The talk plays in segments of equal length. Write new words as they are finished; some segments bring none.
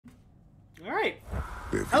All right.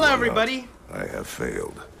 Hello, everybody. I have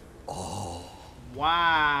failed. Oh.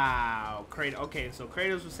 Wow. Kratos. Okay, so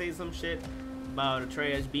Kratos was saying some shit about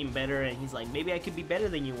Atreus being better, and he's like, maybe I could be better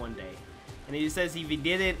than you one day. And he says if he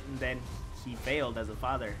didn't, then he failed as a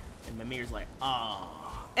father. And Mimir's like,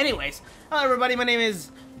 oh. Anyways, hello everybody. My name is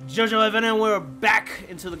Jojo Evan, and we're back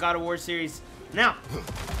into the God of War series. Now,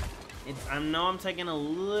 I know I'm taking a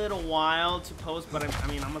little while to post, but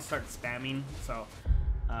I'm gonna start spamming. So,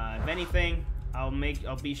 if anything, I'll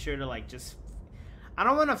be sure to like just. I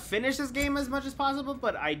don't want to finish this game as much as possible,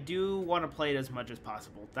 but I do want to play it as much as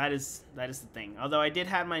possible. That is the thing. Although I did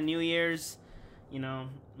have my New Year's, you know,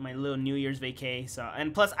 my little New Year's vacay. So,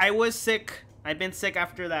 and plus I was sick. I've been sick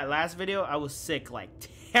after that last video. I was sick, like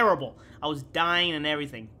terrible. I was dying and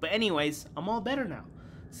everything. But anyways, I'm all better now.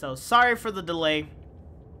 So sorry for the delay.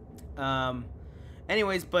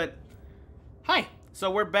 Anyways, but hi. So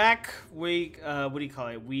we're back. We what do you call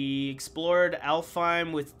it? We explored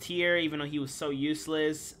Alfheim with Tyr, even though he was so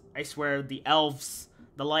useless. I swear the elves,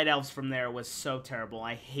 the light elves from there was so terrible.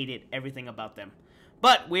 I hated everything about them.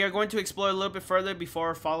 But we are going to explore a little bit further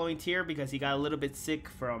before following Tyr because he got a little bit sick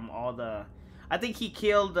from all the. I think he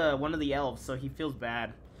killed one of the elves, so he feels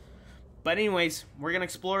bad. But anyways, we're gonna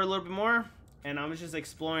explore a little bit more, and I was just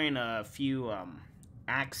exploring a few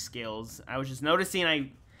axe skills. I was just noticing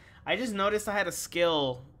I just noticed I had a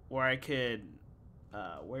skill where I could,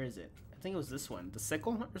 where is it? I think it was this one, the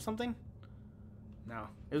sickle or something? No,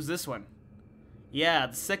 it was this one. Yeah,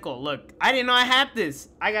 the sickle, look. I didn't know I had this.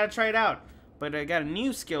 I gotta try it out. But I got a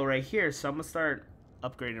new skill right here, so I'm gonna start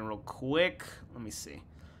upgrading real quick. Let me see.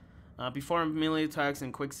 Before melee attacks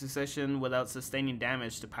in quick succession without sustaining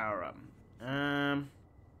damage to power up. I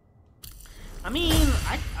mean,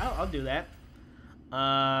 I'll do that.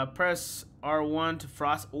 Press R1 to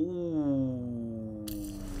frost. Ooh.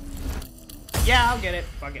 Yeah, I'll get it.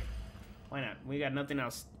 Fuck it. Why not? We got nothing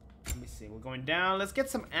else. Let me see. We're going down. Let's get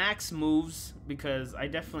some axe moves because I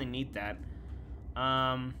definitely need that.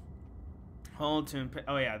 Hold to.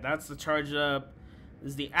 Oh yeah, that's the charge up.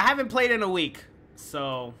 This is the. I haven't played in a week,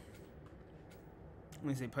 so. Let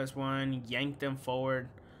me see. Press 1. Yank them forward.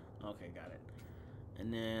 Okay, got it.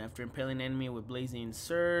 And then after impaling an enemy with blazing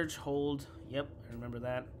surge, hold. Yep, I remember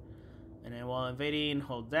that. And then while invading,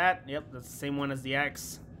 hold that. Yep, that's the same one as the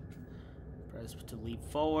axe. Press to leap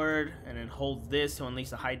forward, and then hold this to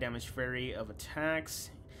unleash a high damage flurry of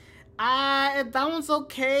attacks. That one's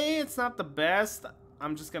okay. It's not the best.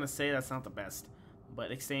 I'm just gonna say that's not the best.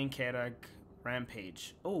 But extend Kadak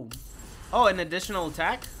Rampage. Oh, an additional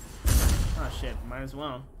attack. Oh shit, might as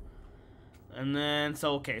well. And then,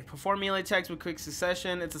 so okay, perform melee attacks with quick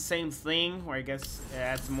succession. It's the same thing, where I guess it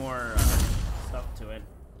adds more stuff to it.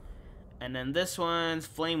 And then this one's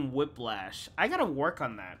Flame Whiplash. I gotta work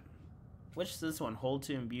on that. Which is this one? Hold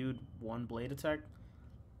to imbued one blade attack.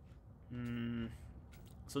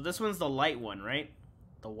 So this one's the light one, right?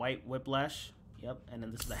 The white Whiplash. Yep. And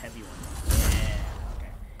then this is the heavy one. Yeah.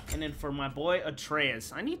 Okay. And then for my boy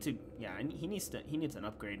Atreus, I need to. Yeah, he needs an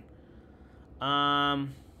upgrade.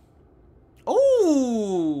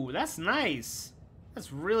 Oh, that's nice.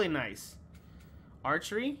 That's really nice.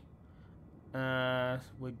 Archery.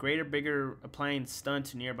 With greater, bigger, applying stun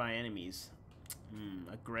to nearby enemies.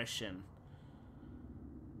 Aggression.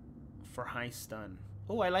 For high stun.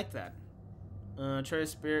 Oh, I like that.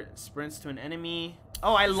 Atreus sprints to an enemy.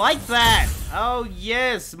 Oh, I like that. Oh,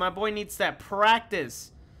 yes. My boy needs that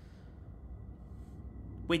practice.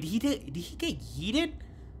 Wait, did he get yeeted?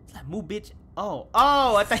 It's that move, bitch. Oh,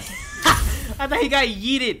 I thought he got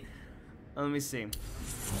yeeted. Let me see.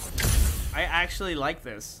 I actually like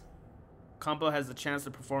this. Combo has the chance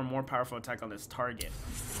to perform more powerful attack on this target.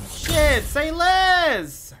 Shit, say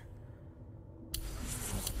less.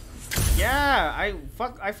 Yeah, I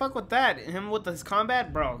fuck with that. Him with his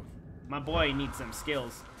combat, bro. My boy needs some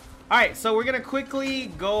skills. All right, so we're gonna quickly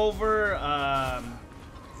go over.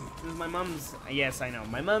 This is my mom's. Yes, I know.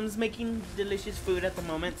 My mom's making delicious food at the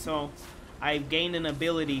moment, so I've gained an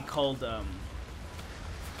ability called. Well,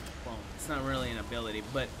 it's not really an ability,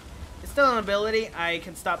 but it's still an ability. I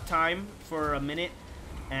can stop time for a minute,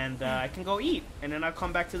 and I can go eat, and then I'll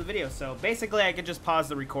come back to the video. So basically, I can just pause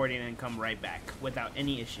the recording and come right back without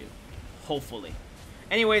any issue. Hopefully.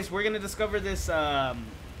 Anyways, we're gonna discover this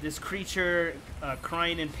this creature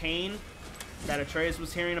crying in pain that Atreus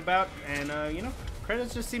was hearing about, and you know,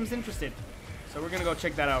 Kratos just seems interested. So we're gonna go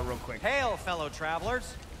check that out real quick. Hail, fellow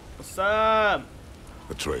travelers. What's up?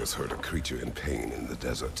 Atreus heard a creature in pain in the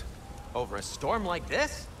desert. Over a storm like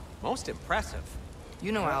this? Most impressive.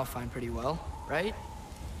 You know Alfheim pretty well, right?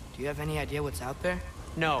 Do you have any idea what's out there?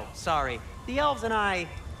 No, sorry. The elves and I,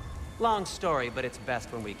 Long story, but it's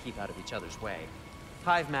best when we keep out of each other's way.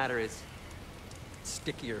 Hive matter is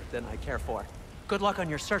stickier than I care for. Good luck on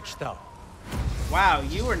your search, though. Wow,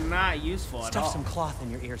 you were not useful at all. Stuff some cloth in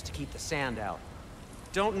your ears to keep the sand out.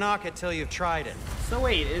 Don't knock it till you've tried it. So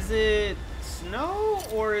wait, is it snow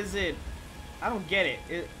or is it... I don't get it.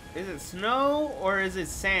 Is it snow or is it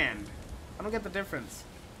sand? I don't get the difference.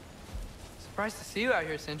 Surprised to see you out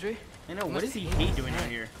here, Sindri. I know, what does he hate doing out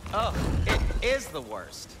here? Oh, it is the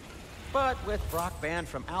worst. But with rock band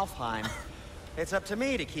from Alfheim, it's up to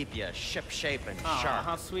me to keep you ship-shape and Aw, sharp.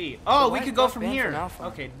 how sweet. Oh, we why could go rock from band here. from Alfheim?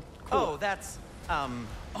 Okay, cool. Oh, that's,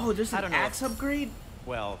 Oh, there's I an don't know. axe upgrade?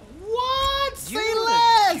 well... What? Do you Say know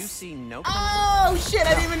less! the juicy note? Oh, shit, I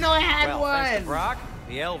didn't even know I had Well, one! thanks to Brock,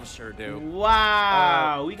 the elves sure do.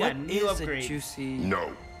 Wow, we got What new is a upgrades. juicy...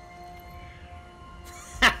 No.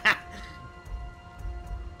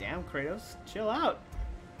 Damn, Kratos, chill out.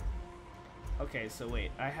 Okay, so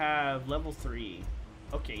wait, I have level 3.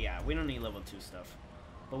 Okay, yeah, we don't need level 2 stuff.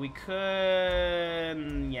 But we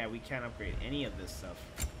could... Yeah, we can't upgrade any of this stuff.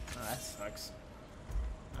 Oh, that sucks.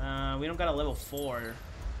 We don't got a level 4,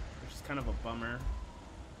 which is kind of a bummer.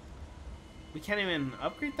 We can't even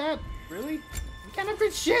upgrade that? Really? We can't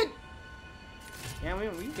upgrade shit! Yeah,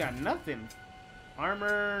 we got nothing.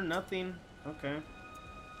 Armor, nothing. Okay.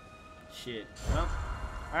 Shit. Well,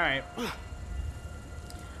 alright.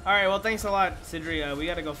 Alright, well, thanks a lot, Sindri. We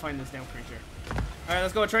gotta go find this damn creature. Alright,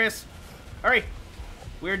 let's go, Atreus. Hurry!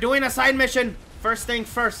 We're doing a side mission! First thing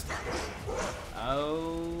first.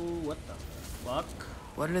 Oh, what the fuck?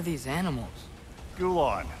 What are these animals?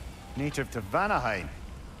 Gulon, native to Vanaheim.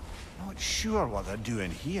 Not sure what they're doing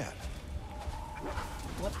here.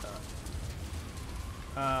 What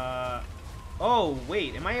the? Oh,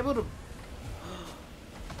 wait, am I able to...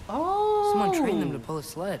 Oh! Someone trained them to pull a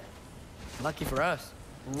sled. Lucky for us.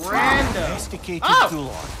 Random! Domesticated Oh!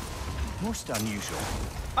 Gulon. Most unusual.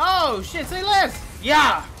 Oh, shit, say less!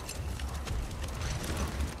 Yeah!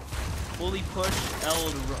 Fully push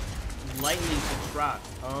L lightly to trot.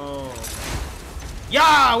 Oh.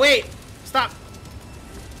 Yeah, wait! Stop!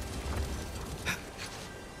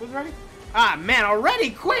 Who's ready? Ah, man,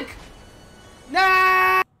 already? Quick!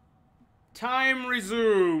 Nah! Time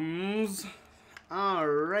resumes.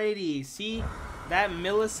 Alrighty, see? That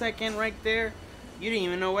millisecond right there? You didn't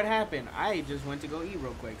even know what happened. I just went to go eat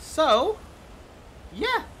real quick. So,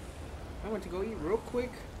 yeah. I went to go eat real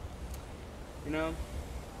quick. You know.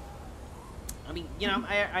 I mean, you know,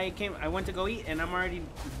 I went to go eat and I'm already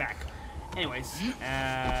back. Anyways,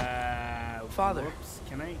 Father, whoops,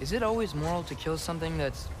 can I? is it always moral to kill something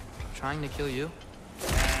that's trying to kill you?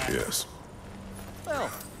 Yes. Well,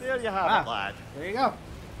 there you have it, lad. There you go.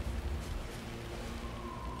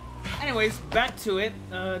 Anyways, back to it.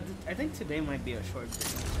 I think today might be a short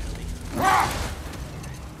video. I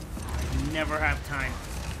never have time.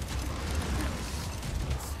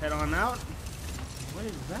 Let's head on out. What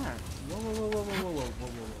is that? Whoa, whoa, whoa, whoa, whoa, whoa, whoa, whoa,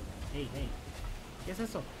 whoa. Hey, hey. ¿Qué es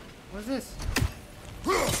eso? What is this?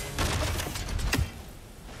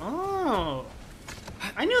 Oh.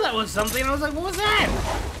 I knew that was something. I was like, what was that?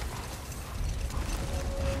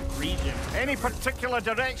 Region. Any particular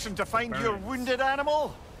direction to find your wounded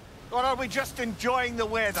animal? Or are we just enjoying the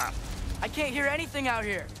weather? I can't hear anything out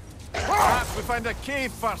here. Perhaps we find a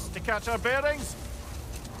cave first to catch our bearings?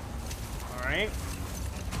 Alright.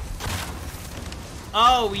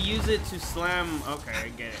 Oh, we use it to slam. Okay, I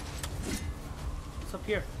get it. What's up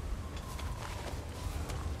here?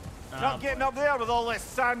 Not getting up there with all this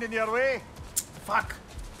sand in your way. Fuck.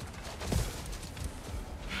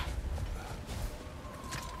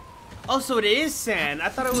 Oh, so it is sand. I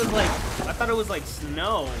thought it was like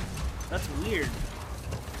snow. That's weird.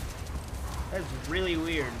 That's really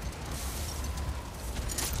weird.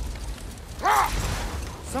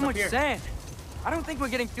 So much here? sand. I don't think we're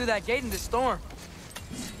getting through that gate in this storm.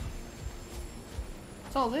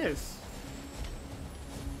 What's all this?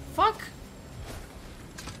 Fuck.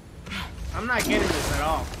 I'm not getting this at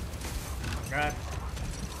all. Oh God.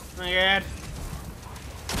 Oh my God.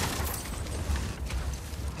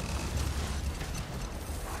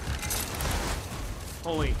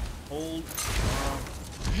 Oh wait, hold.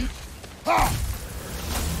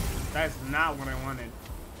 That's not what I wanted.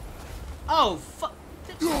 Oh fuck,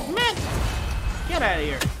 man! Get out of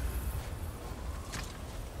here.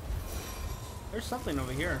 There's something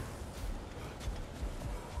over here.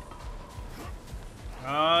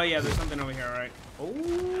 Oh yeah, there's something over here, alright.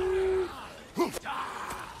 Oh.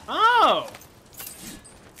 Oh.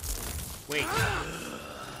 Wait.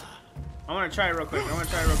 I want to try it real quick.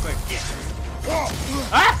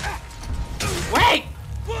 Ah! Wait!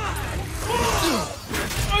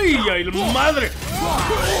 Ay, ay, madre!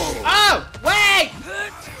 Oh, wait!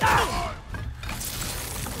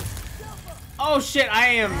 Oh shit, I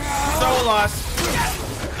am so lost.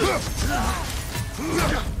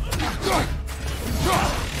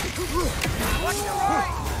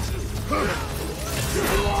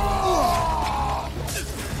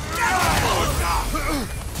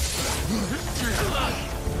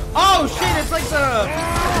 Oh shit, it's like the...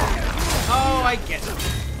 Oh, I get it.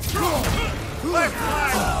 Oh! Wait!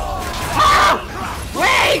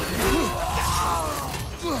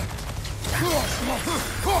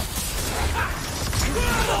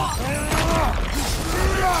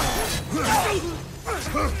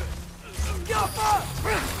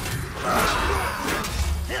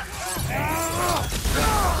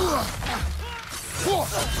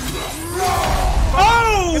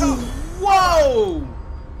 Oh! Whoa!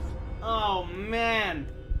 Oh man.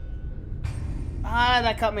 Ah,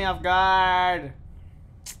 that caught me off guard.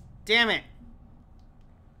 Damn it.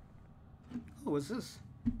 Oh, what's this?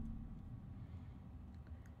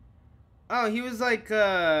 Oh, he was like,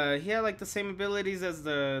 he had like the same abilities as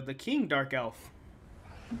the king Dark Elf.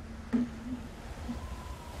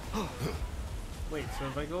 Wait, so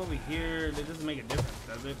if I go over here, it doesn't make a difference,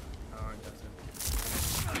 does it? Oh, it doesn't.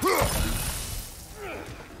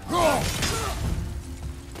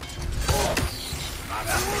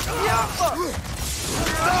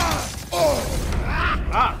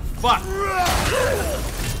 Ah, fuck!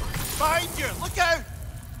 Behind you! Look out!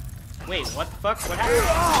 Wait, what the fuck? What happened?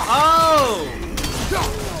 Oh!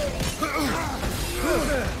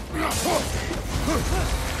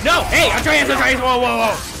 No! Hey, Atreus! Whoa, whoa,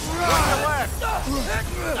 whoa!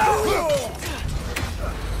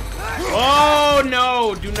 Oh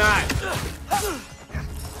no! Do not!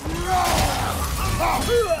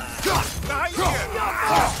 Behind you!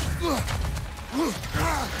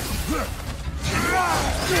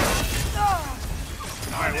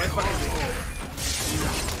 Alright, where the fuck is he?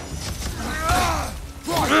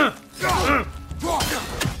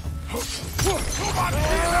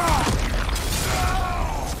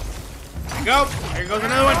 There you go! There goes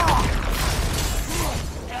another one!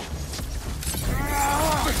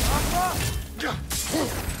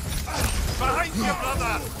 Behind you,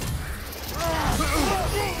 brother!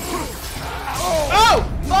 Oh!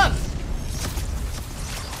 Fuck!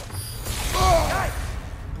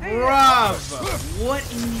 Bruv! What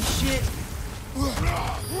in the shit?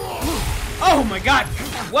 Oh my god!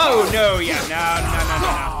 Whoa, no, yeah, no.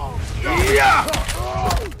 Yeah!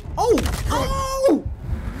 Oh! Oh!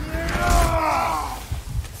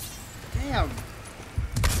 Damn.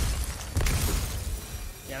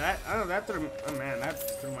 Yeah, that threw, oh man,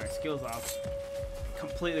 that threw my skills off.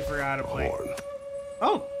 Completely forgot how to play. Horn.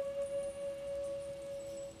 Oh!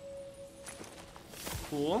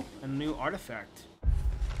 Cool. A new artifact.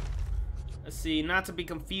 Let's see, not to be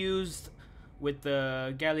confused with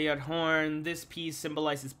the Galliard horn, this piece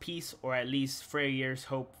symbolizes peace, or at least Freyr's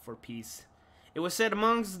hope for peace. It was said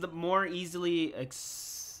amongst the more easily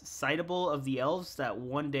excitable of the elves that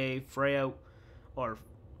one day Freyr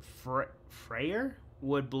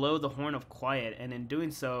would blow the horn of quiet, and in doing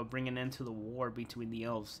so bring an end to the war between the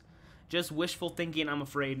elves. Just wishful thinking, I'm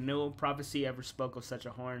afraid. No prophecy ever spoke of such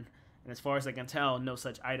a horn, and as far as I can tell, no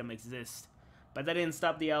such item exists. But that didn't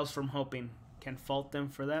stop the elves from hoping. Can fault them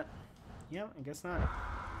for that? Yeah, I guess not.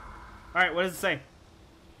 Alright, what does it say?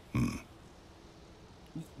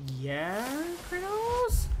 Yeah,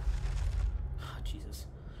 Kratos? Oh, Jesus.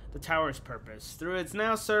 The tower's purpose. Through its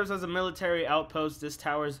now serves as a military outpost, this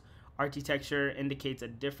tower's architecture indicates a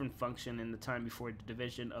different function in the time before the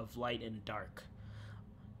division of light and dark.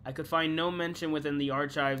 I could find no mention within the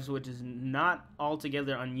archives, which is not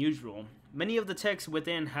altogether unusual. Many of the texts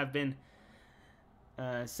within have been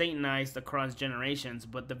Satanized across generations,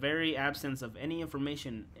 but the very absence of any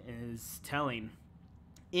information is telling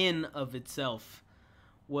in of itself.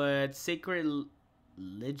 What sacred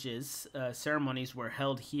religious ceremonies were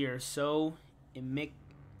held here, so I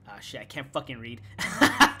can't fucking read.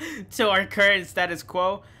 To our current status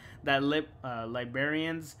quo, that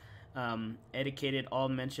librarians educated all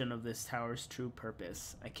mention of this tower's true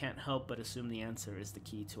purpose. I can't help but assume the answer is the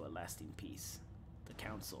key to a lasting peace. The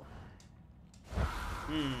council.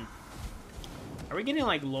 Are we getting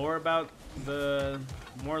like more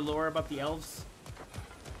lore about the elves?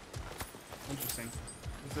 Interesting.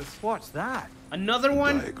 What's this? What's that? Another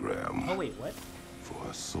one? Diagram Oh wait, what? for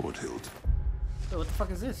a sword hilt. Wait, what the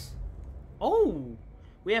fuck is this? Oh!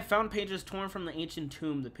 We have found pages torn from the ancient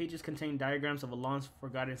tomb. The pages contain diagrams of a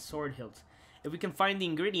long-forgotten sword hilt. If we can find the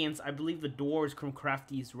ingredients, I believe the dwarves can craft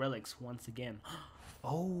these relics once again.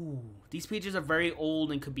 Oh, these pages are very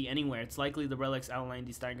old and could be anywhere. It's likely the relics outlined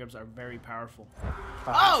these diagrams are very powerful.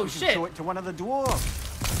 Perhaps Oh, we should shit! show it to one of the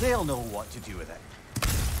dwarves. They'll know what to do with it.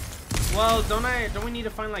 Well, don't we need to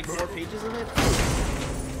find like 4 pages of it?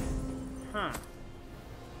 Huh.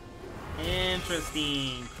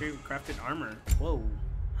 Interesting. Crafted armor. Whoa.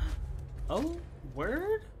 Oh,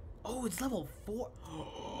 word? Oh, it's level 4.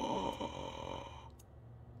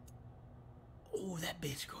 Oh, that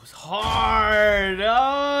bitch goes hard.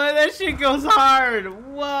 Oh, that shit goes hard.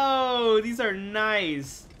 Whoa, these are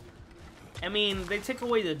nice. I mean, they take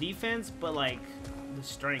away the defense, but like the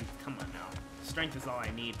strength. Come on now. Strength is all I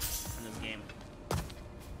need in this game.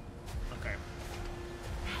 Okay.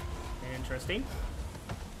 Interesting.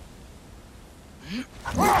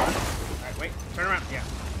 Alright, wait. Turn around. Yeah.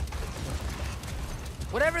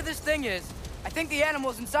 Whatever this thing is, I think the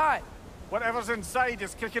animal's inside. Whatever's inside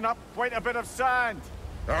is kicking up quite a bit of sand.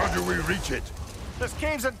 How do we reach it? There's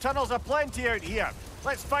caves and tunnels aplenty out here.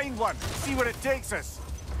 Let's find one, see where it takes us.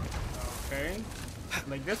 Okay.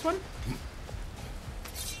 Like this one?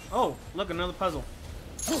 Oh, look, another puzzle.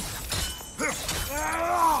 I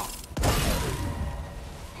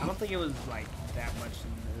don't think it was like that much.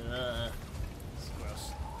 It's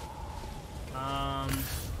gross.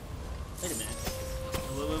 Wait a minute.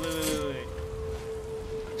 Wait.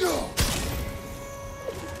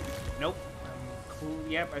 Nope. Cool.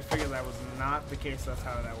 Yep, I figured that was not the case. That's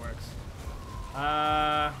how that works.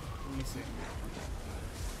 Let me see.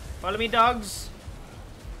 Follow me, dogs.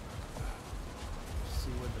 Let's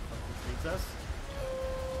see where the fuck this leads us.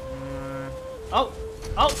 Oh!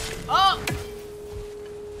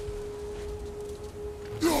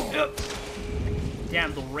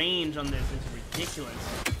 Damn, the range on this is ridiculous.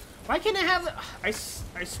 Why can't it have the... I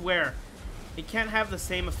swear, it can't have the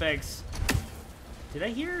same effects. Did I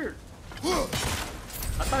hear... I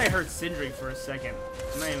thought I heard Sindri for a second.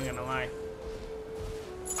 I'm not even gonna lie.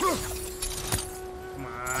 Come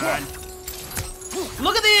on.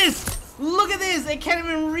 Look at this! Look at this! It can't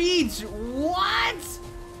even reach! What?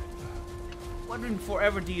 What in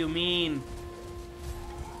forever do you mean?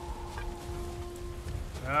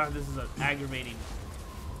 Ah, this is aggravating.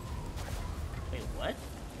 Wait, what?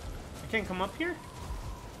 I can't come up here?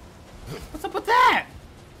 What's up with that?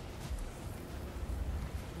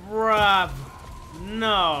 Bruh.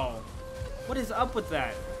 No. What is up with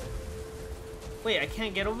that? Wait, I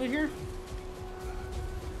can't get over here?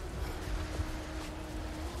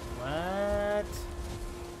 What?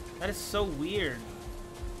 That is so weird.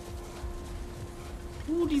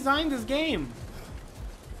 Who designed this game?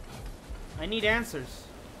 I need answers.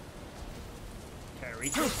 Can I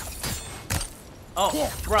reach it?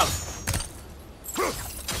 Oh, bruh.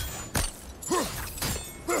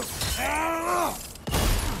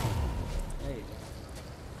 Hey.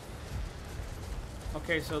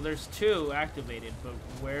 Okay, so there's 2 activated, but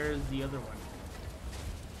where's the other one?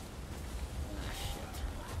 Ah,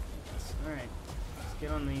 shit. Alright, let's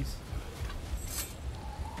get on these.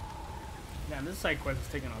 Damn, this side quest is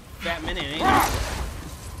taking a fat minute, ain't it?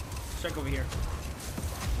 Let's check over here.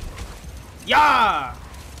 Yeah!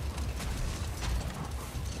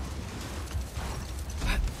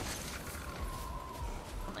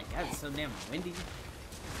 Oh my god, it's so damn windy.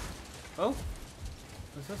 Oh?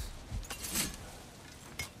 What's this?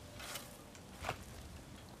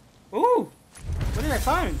 Ooh! What did I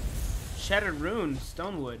find? Shattered rune,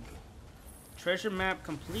 stonewood. Treasure map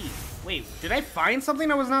complete. Wait, did I find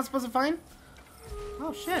something I was not supposed to find?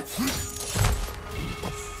 Oh shit.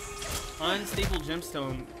 Unstable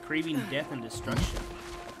gemstone, craving death and destruction.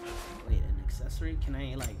 Wait, an accessory? Can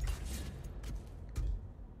I like...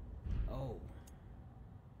 Oh.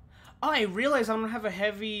 Oh, I realized I don't have a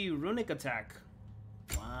heavy runic attack.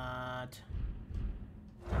 What?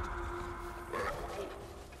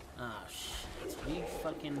 Oh shit. Are you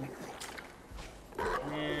fucking...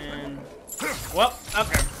 Man. Well,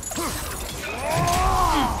 okay.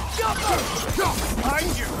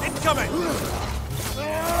 Behind you! Incoming!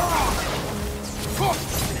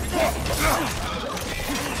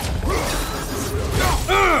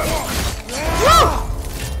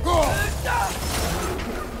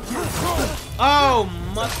 Oh,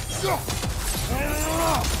 my...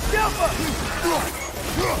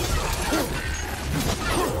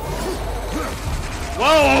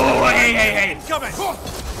 Whoa, hey. Coming!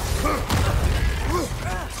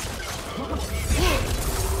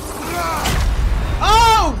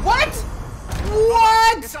 Oh, what?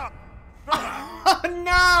 What? It's up! Oh,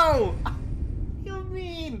 no! What do you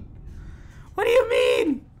mean? What do you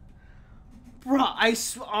mean? Bro,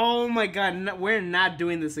 oh my god, no, we're not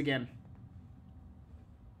doing this again.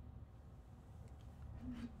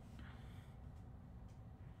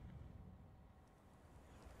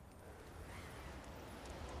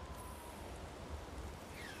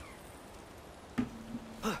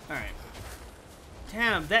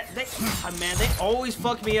 Damn, oh, man, they always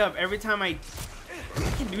fuck me up every time I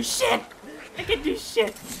can do shit. I can do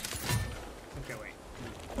shit. Okay, wait.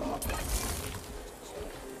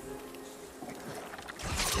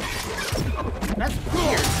 That's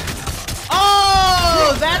weird.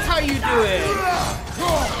 Oh, that's how you do it.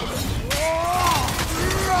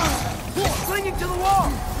 It's clinging to the wall.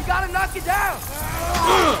 We gotta knock it down.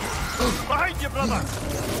 Behind you, brother.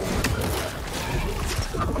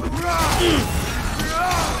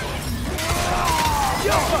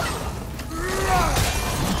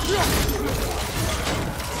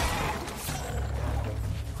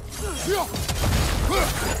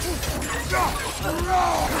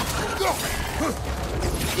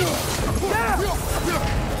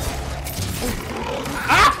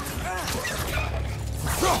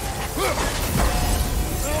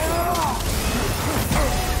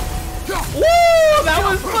 Woo! That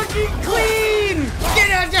was fucking clean! Get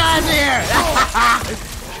your ass here!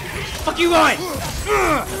 Fuck you going?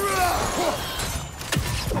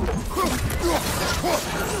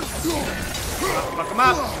 Fuck him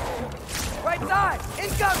up. Right side,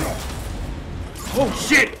 incoming. Oh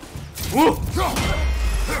shit! Woo!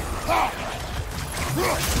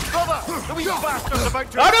 Brother, the wee bastard's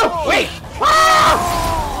about to Oh no! explode. Wait!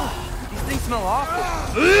 Ah! These things smell awful.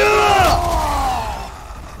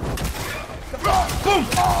 Boom!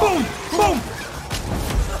 Boom! Boom!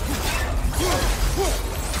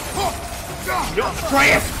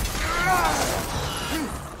 Atreus!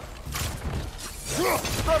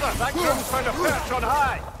 Brother, that gun's found a perch on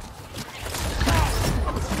high.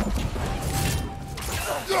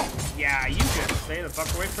 Yeah, you can stay the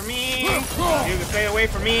fuck away from me. You can stay away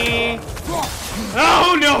from me.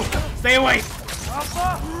 Oh no! Stay away!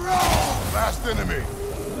 Last enemy.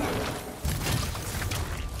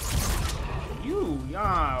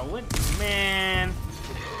 Yeah, what, man?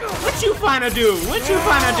 What you finna do? What you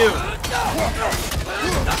finna do?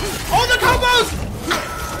 Oh, the combos!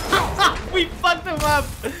 We fucked him up.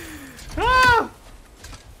 Ah!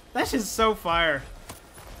 That's just so fire.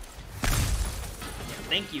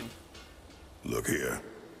 Thank you. Look here.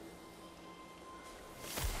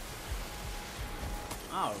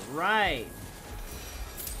 All right.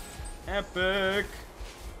 Epic.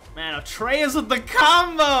 Man, Atreus with the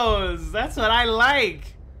combos! That's what I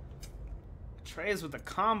like! Atreus with the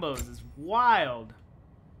combos is wild.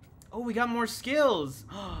 Oh, we got more skills!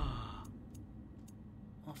 Oh,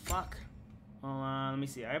 fuck. Well, let me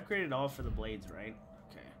see. I upgraded all for the blades, right?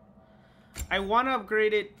 Okay. I want to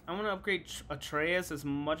upgrade it. I want to upgrade Atreus as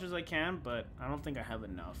much as I can, but I don't think I have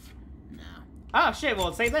enough. No. Oh, shit.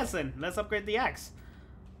 Well, say this then. Let's upgrade the axe.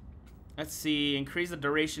 Let's see. Increase the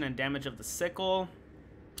duration and damage of the sickle.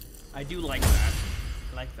 I do like that.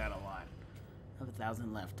 I like that a lot. I have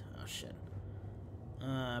 1,000 left. Oh shit.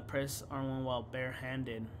 Press R1 while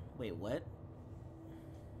barehanded. Wait, what?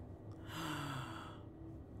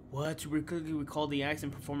 What? To quickly recall the axe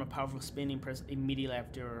and perform a powerful spinning press immediately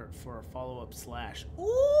after for a follow-up slash.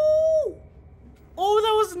 Ooh! Oh,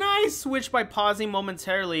 that was nice! Switch by pausing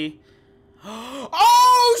momentarily.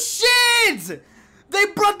 Oh shit! They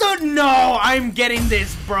brought the... No, I'm getting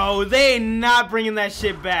this, bro. They ain't not bringing that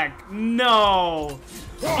shit back. No.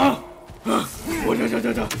 Oh,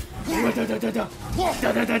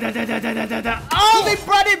 they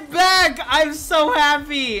brought it back. I'm so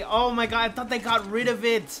happy. Oh, my God. I thought they got rid of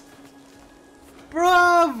it.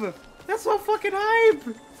 Bruv. That's so fucking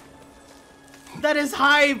hype. That is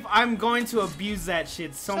hype. I'm going to abuse that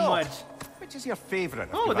shit so much. Which is your favourite?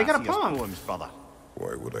 Oh, they got a palm. Poems, brother?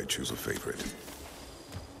 Why would I choose a favorite?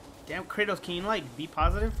 Damn, Kratos, can you, like, be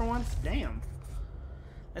positive for once? Damn.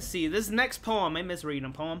 Let's see, this next poem, I misread a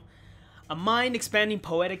poem. A mind-expanding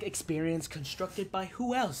poetic experience constructed by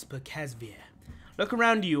who else but Casimir. Look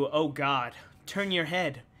around you, oh God. Turn your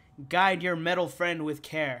head. Guide your metal friend with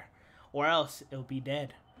care, or else it'll be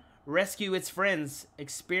dead. Rescue its friends.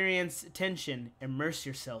 Experience tension. Immerse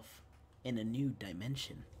yourself in a new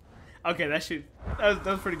dimension. Okay, that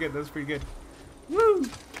was pretty good. That was pretty good. Woo!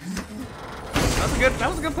 That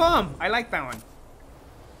was a good poem. I like that one.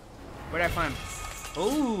 Where'd I find?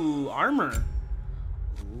 Oh, armor.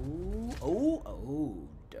 Oh,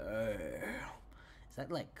 damn. Is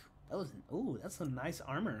that like, that's a nice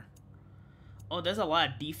armor. Oh, there's a lot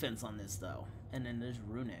of defense on this though. And then there's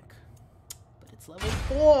runic. But it's level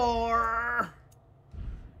 4.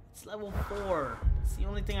 It's level 4. It's the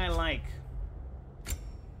only thing I like.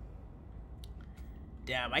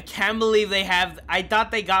 Damn, I can't believe they have... I thought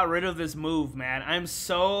they got rid of this move, man. I'm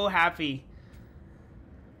so happy.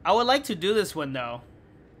 I would like to do this one, though.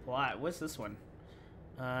 What? What's this one?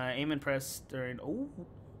 Aim and press during... Oh,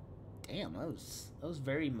 damn, that was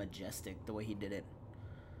very majestic, the way he did it.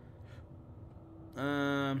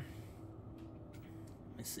 Let's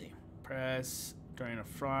see. Press during a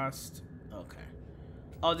frost. Okay.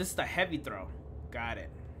 Oh, this is the heavy throw. Got it.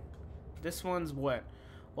 This one's what?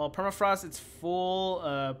 Well, permafrost, it's full.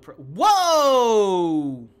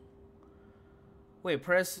 Whoa! Wait,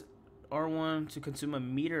 press R1 to consume a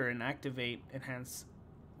meter and activate enhance.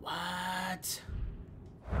 What?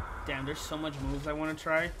 Damn, there's so much moves I want to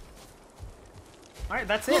try. All right,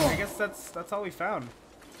 that's it. I guess that's all we found.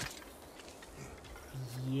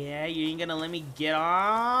 Yeah, you ain't gonna let me get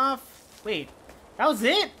off. Wait, that was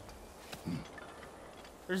it?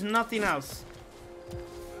 There's nothing else.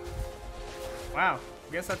 Wow,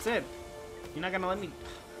 I guess that's it. You're not gonna let me...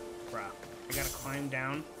 Bruh, I gotta climb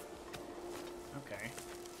down. Okay.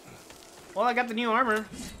 Well, I got the new armor.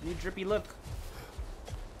 New drippy look.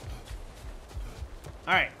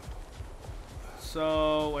 Alright.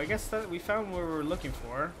 So, I guess that we found what we were looking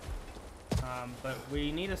for. But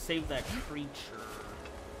we need to save that creature.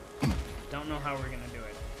 Don't know how we're gonna do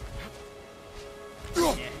it.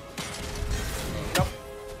 Yeah. Nope.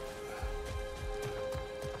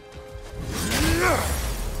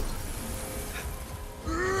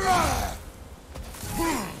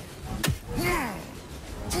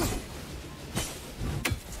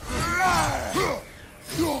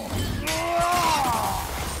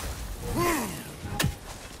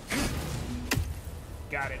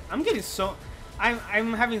 Got it. I'm getting so...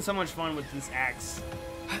 I'm having so much fun with this axe.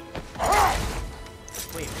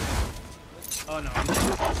 Wait. Oh no.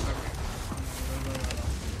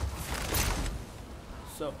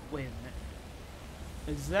 So, wait a minute.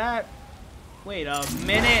 Is that... Wait a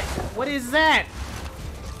minute. What is that?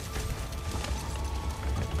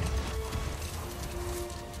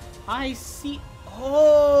 I see...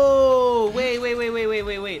 Oh! Wait.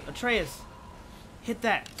 Atreus. Hit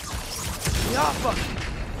that.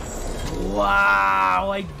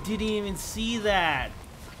 Wow, I didn't even see that.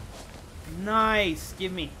 Nice.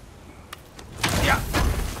 Give me. Yeah.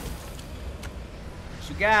 What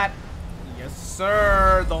you got? Yes,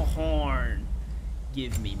 sir. The horn.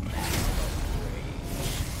 Give me maximum rage.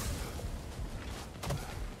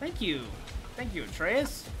 Thank you. Thank you,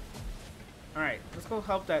 Atreus. Alright, let's go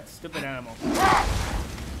help that stupid animal.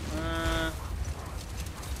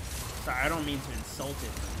 Sorry, I don't mean to insult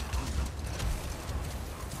it.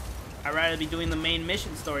 I'd rather be doing the main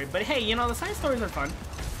mission story. But hey, you know, the side stories are fun.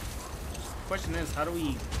 The question is, how do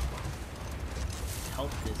we help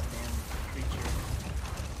this damn creature?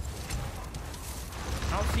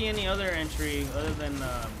 I don't see any other entry other than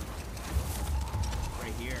right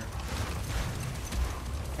here.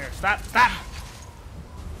 Here, stop!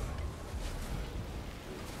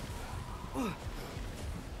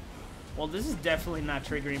 Well, this is definitely not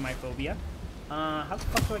triggering my phobia. How the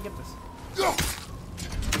fuck do I get this?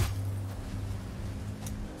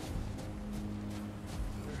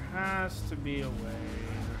 There has to be a way.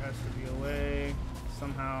 There has to be a way.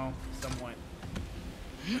 Somehow, somewhat.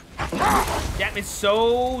 Damn, it's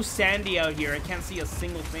so sandy out here. I can't see a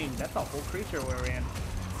single thing. That's a whole creature we're in.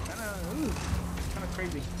 It's kind of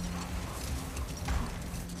crazy.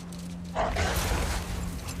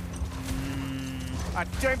 A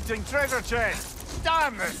tempting treasure chest!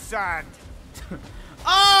 Damn the sand!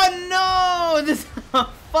 Oh no! This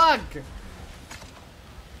fuck!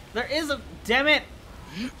 There is a... Damn it!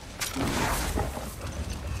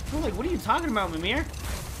 I'm like, what are you talking about, Mimir?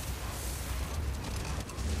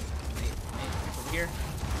 Over here.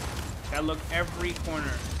 Gotta look every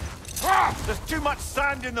corner. There's too much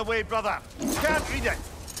sand in the way, brother. Can't read it.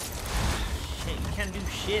 Shit, you can't do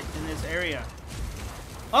shit in this area.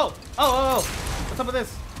 Oh! What's up with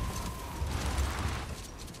this?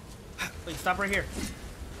 Wait, stop right here.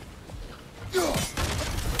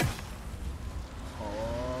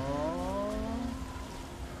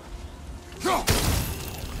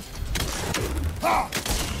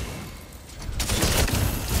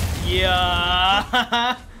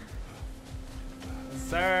 Yeah.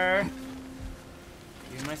 Sir.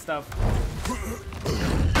 Give me my stuff.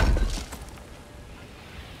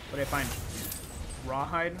 What did I find?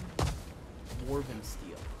 Rawhide, Dwarven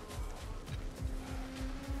steel.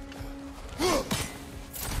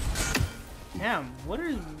 Damn, what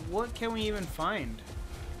can we even find?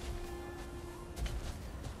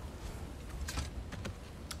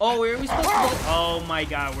 Oh, where are we supposed to go? Oh my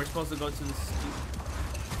god, we're supposed to go to this.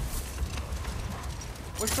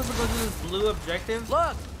 We're supposed to go to this blue objective?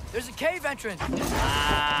 Look, there's a cave entrance.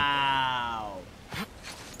 Wow.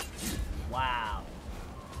 Wow.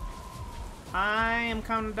 I am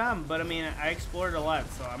kind of dumb, but I mean, I explored a lot,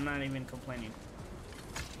 so I'm not even complaining.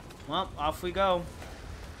 Well, off we go.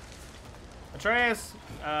 Atreus,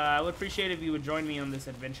 I would appreciate if you would join me on this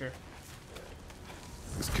adventure.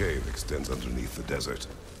 This cave extends underneath the desert.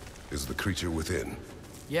 Is the creature within?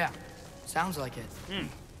 Yeah, sounds like it.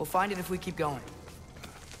 We'll find it if we keep going.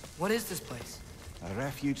 What is this place? A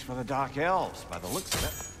refuge for the Dark Elves, by the looks of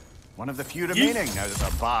it. One of the few remaining now that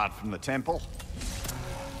they're barred from the temple.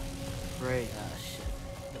 Great. Ah, shit.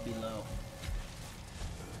 That'd be low.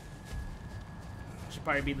 Should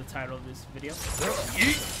probably be the title of this video.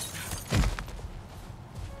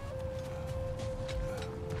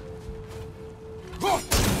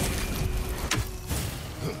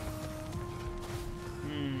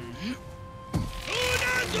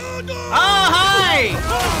 Oh, hi!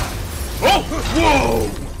 Oh! Whoa!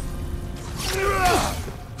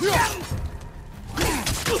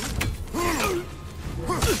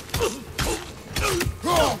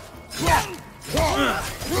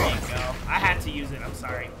 There you go. I had to use it. I'm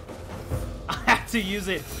sorry. I had to use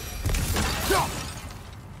it. Oh,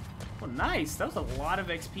 nice. That was a lot of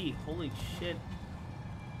XP. Holy shit.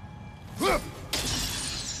 That's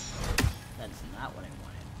not what I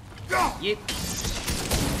wanted. Yep.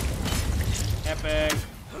 Epic.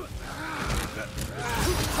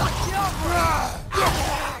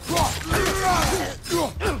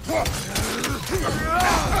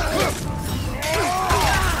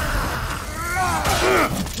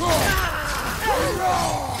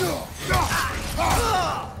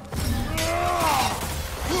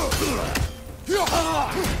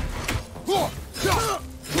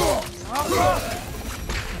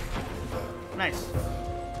 Nice.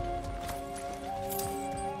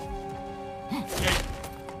 Okay.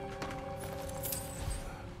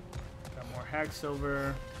 Got more hack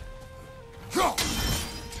silver.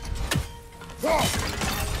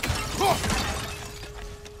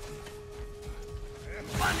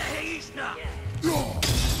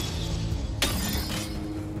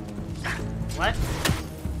 What?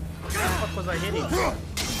 What the fuck was I hitting? Oh,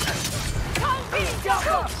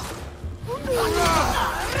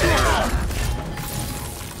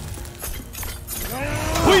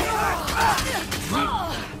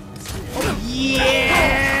 yeah!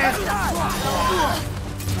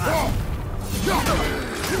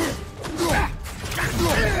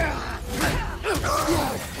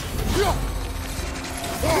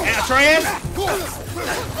 Atreus!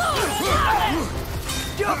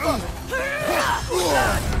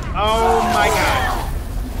 Oh my god!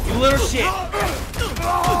 You little shit!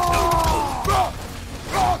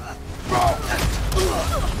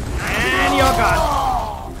 And you're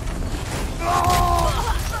gone.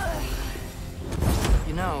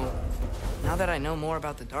 You know, now that I know more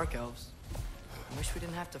about the Dark Elves, I wish we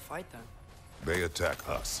didn't have to fight them. They attack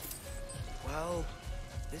us. Well,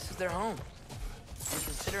 this is their home. And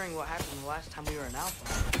considering what happened the last time we were in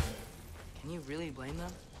Alfheim, can you really blame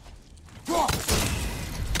them?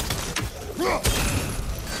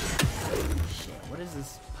 Shit, what is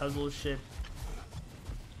this puzzle shit?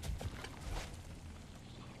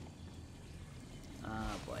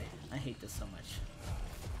 Oh boy, I hate this so much.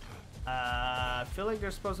 I feel like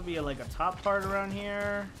there's supposed to be like a top part around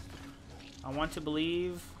here. I want to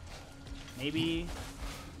believe. Maybe.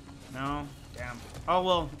 No. Damn. Oh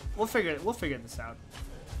well, we'll figure this out.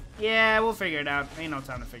 Yeah, we'll figure it out. Ain't no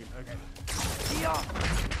time to figure it. Okay.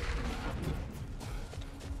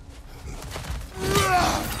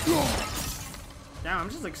 Damn, I'm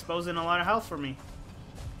just exposing a lot of health for me.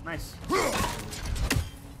 Nice.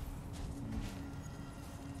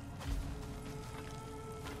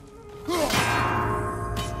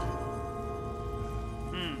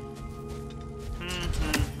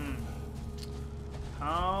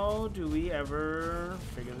 How do we ever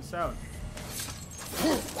figure this out?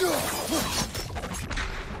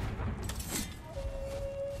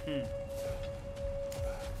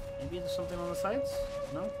 Maybe there's something on the sides?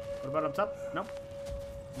 No? What about up top? Nope.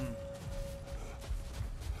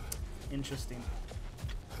 Interesting.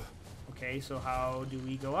 Okay, so how do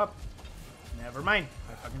we go up? Never mind.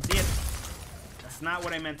 I fucking see it. That's not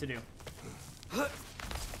what I meant to do.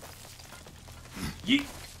 Yeet!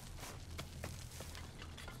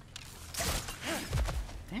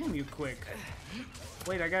 Damn, you quick.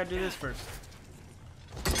 Wait, I gotta do this first.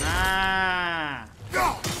 Ah!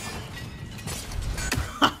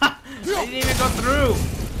 I didn't even go through!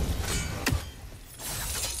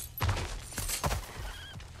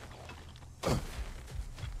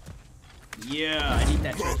 Yeah, I need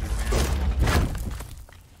that treasure, man.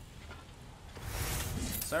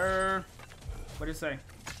 Sir, what do you say?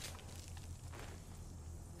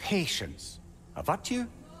 Patience. A virtue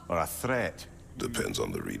or a threat? Depends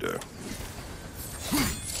on the reader.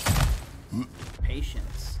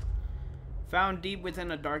 Patience. Found deep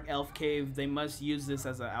within a dark elf cave, they must use this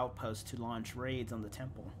as an outpost to launch raids on the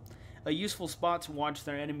temple. a useful spot to watch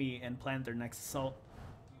their enemy and plan their next assault.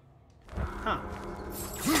 Huh.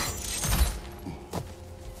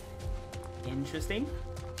 Interesting.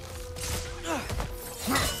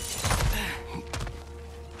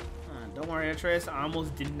 Don't worry, Atreus. I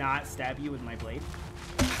almost did not stab you with my blade.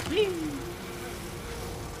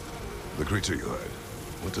 The creature you heard,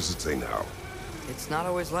 what does it say now? It's not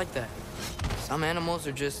always like that. Some animals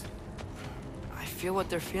are just... I feel what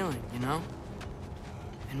they're feeling, you know?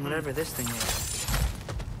 And whatever this thing is,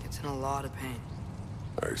 it's in a lot of pain.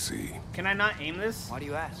 I see. Can I not aim this? Why do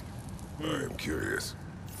you ask? I am curious.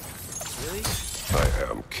 Really? I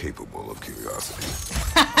am capable of curiosity.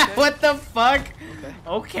 What the fuck?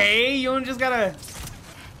 Okay, you don't just gotta...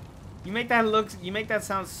 You make that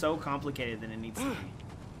sound so complicated than it needs to be.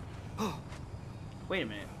 Wait a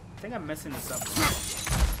minute. I think I'm messing this up.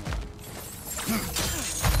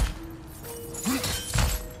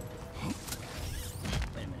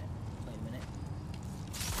 Wait a minute.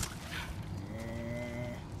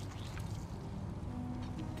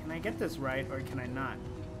 Can I get this right or can I not?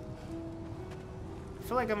 I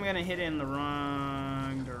feel like I'm gonna hit it in the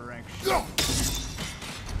wrong direction.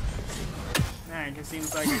 Nah, it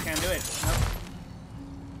seems like I can't do it. Nope.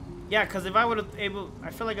 Yeah, because if I would have I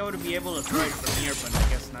feel like I would be able to throw it from here, but I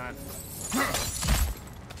guess not.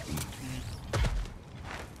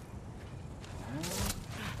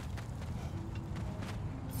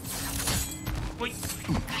 Wait.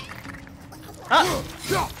 Ah!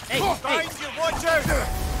 Hey, hey! Watch out!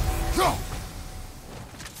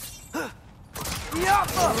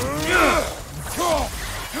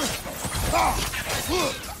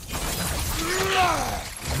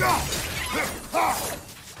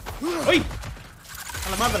 Oi! A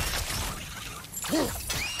la madre!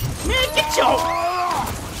 Man, get your...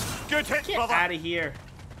 Good hit, Get brother! out of here.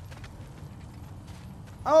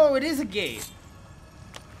 Oh, it is a gate.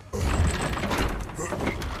 Alright.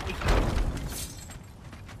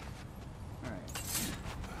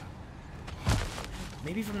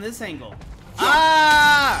 Maybe from this angle.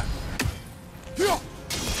 Ah!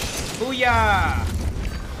 Booyah!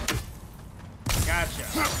 Gotcha.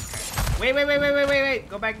 Okay. Wait.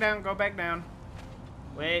 Go back down.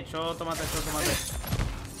 Wait, tomate.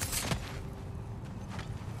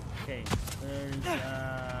 Okay, there's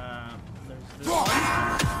this one.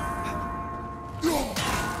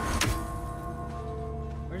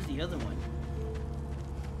 Where's the other one?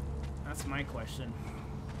 That's my question.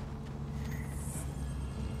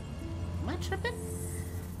 Am I tripping?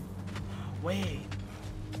 Wait.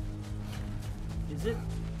 Is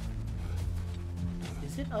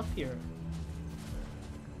it up here?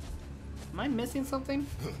 Am I missing something?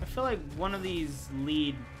 I feel like one of these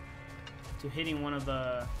lead to hitting one of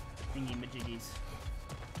the thingy majiggies.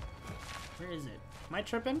 Where is it? Am I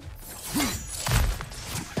tripping?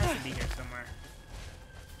 That should be here somewhere.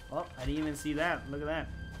 Oh, I didn't even see that. Look at that.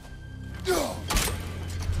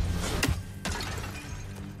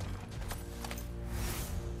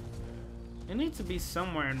 It needs to be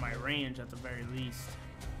somewhere in my range at the very least.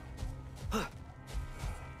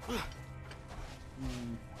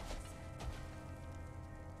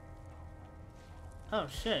 Oh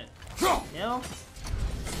shit. Yo.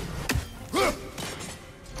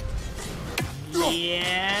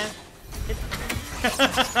 Yeah.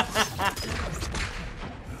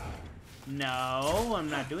 No, I'm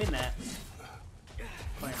not doing that.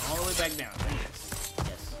 Playing all the way back down.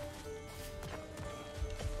 Yes.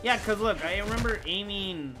 Yeah, cause look, I remember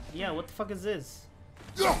aiming. Yeah, what the fuck is this?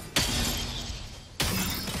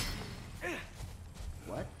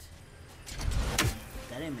 What?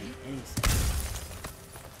 That didn't make any sense.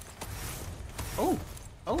 Oh!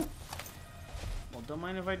 Oh! Well, don't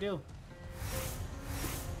mind if I do.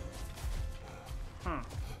 Huh.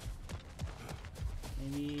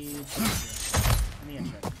 Maybe... Let me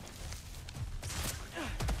check.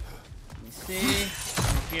 Let me see.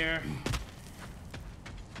 Up here.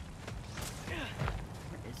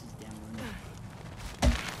 Where is this damn room?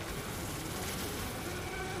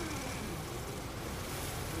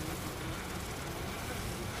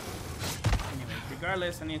 Anyway,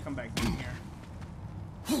 regardless, I need to come back down here.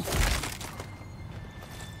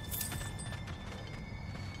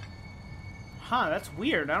 Huh, that's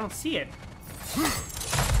weird. I don't see it.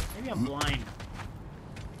 Maybe I'm blind.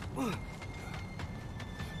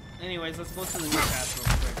 Anyways, let's go to the new path real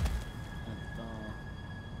quick.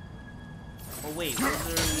 Oh wait, was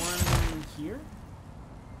there one here?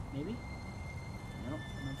 Maybe? Nope,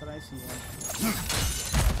 not that I see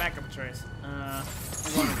one. Back up, Atreus. I'm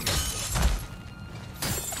going over here.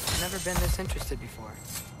 I've never been this interested before.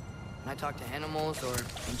 When I talk to animals or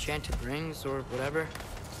enchanted rings or whatever,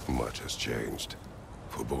 Much has changed.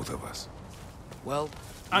 for both of us. Well,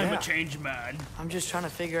 I'm yeah. a changed man. I'm just trying to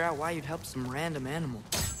figure out why you'd help some random animal.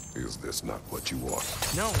 Is this not what you want?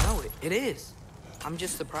 No, it is. I'm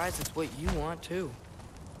just surprised it's what you want too.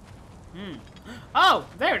 Oh,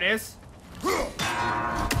 there it is.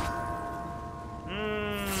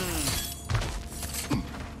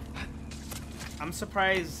 I'm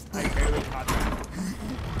surprised I barely caught that.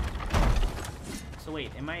 So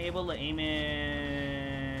wait, am I able to aim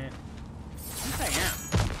it? I think I am.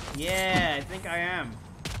 Yeah, I think I am.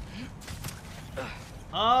 Oh,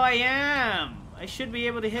 I am. I should be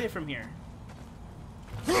able to hit it from here.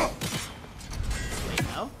 Wait,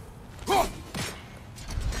 no?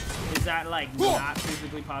 Is that, like, not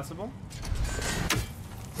physically possible?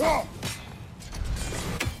 What?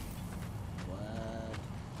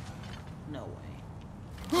 No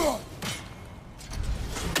way.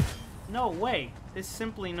 No way. There's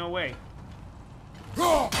simply no way.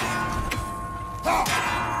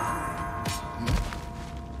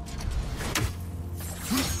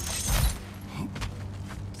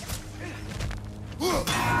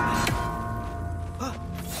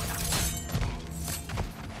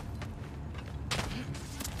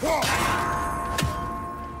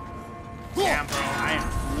 Damn, bro, I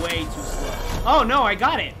am way too slow. Oh no, I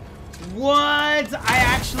got it. What? I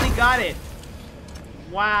actually got it.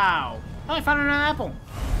 Wow. Oh, I found another apple.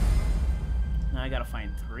 Now I gotta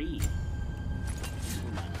find 3.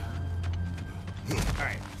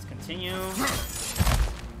 Alright, let's continue. Look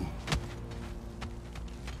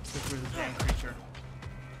for the damn creature.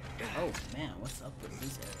 Oh man, what's up with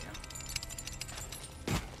this area?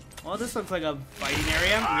 Well, this looks like a fighting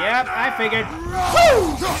area. Yep, I figured.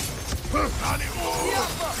 Woo!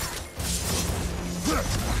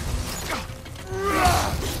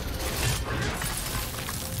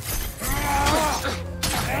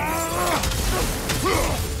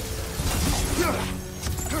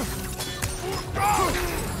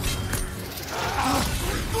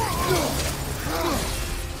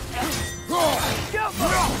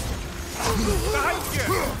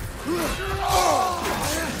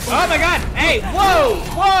 Oh my god! Hey, whoa!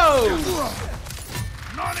 Whoa!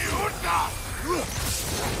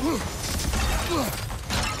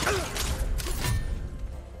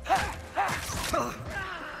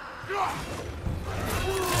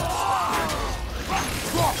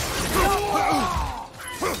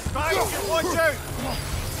 Watch out!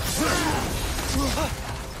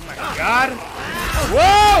 Oh my god!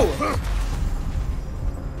 Whoa!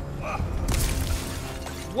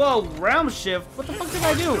 Whoa, realm shift? What the fuck did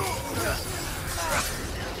I do?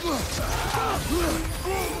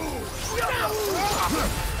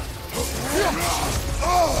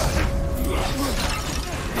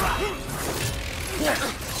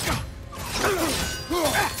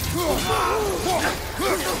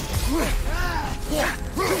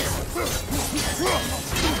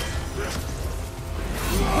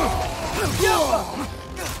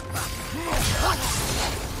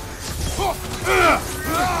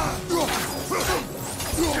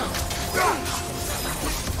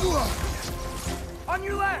 On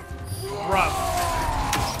your left!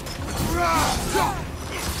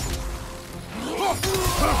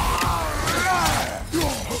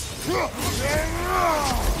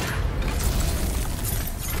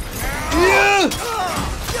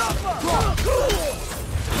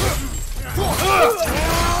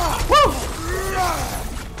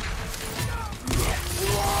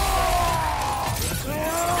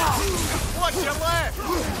 Watch your left!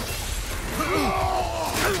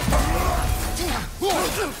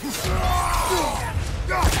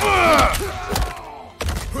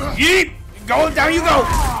 Yeet! Going down you go!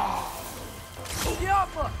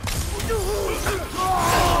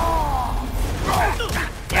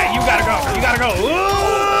 Yeah, you gotta go. You gotta go.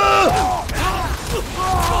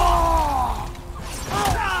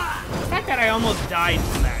 The fact that I almost died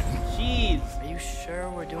from that. Jeez. Are you sure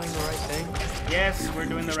we're doing the right thing? Yes, we're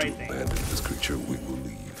doing the right thing. Abandon this creature, we will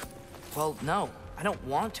leave. Well, no. I don't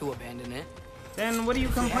want to abandon it. Then what are you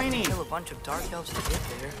We had to complaining? kill a bunch of dark elves to get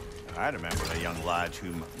there. I remember a young lad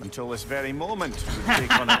whom, until this very moment, would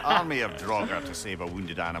take on an army of Draugr to save a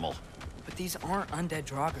wounded animal. But these aren't undead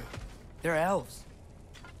Draugr. They're elves.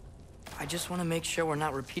 I just want to make sure we're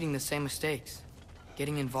not repeating the same mistakes.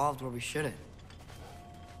 Getting involved where we shouldn't.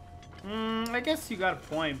 I guess you got a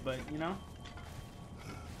point, but you know.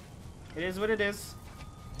 It is what it is.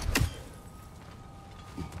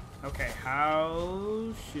 Okay,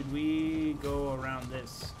 how should we go around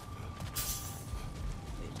this?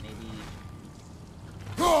 Wait, maybe...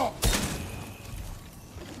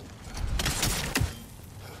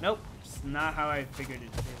 Nope, it's not how I figured it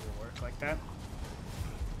would work like that.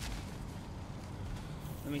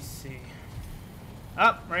 Let me see.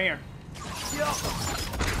 Up, right here.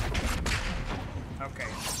 Okay,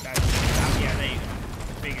 that's yeah. There you go.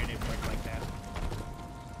 Figured it worked like that.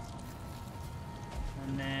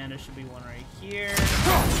 And then there should be one right here.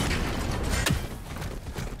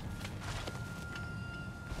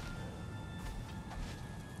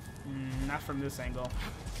 Not from this angle.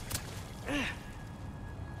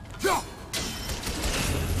 Yes,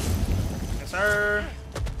 sir.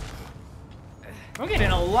 We're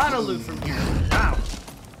getting a lot of loot from here. Wow.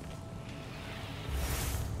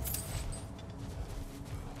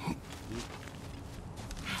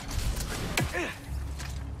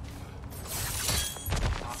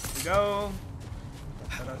 Off we go.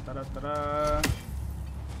 Da-da-da-da-da-da.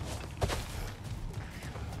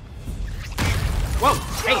 Whoa!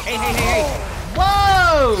 Hey, hey, hey, hey, hey!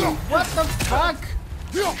 Whoa! What the fuck?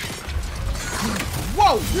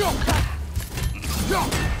 Whoa!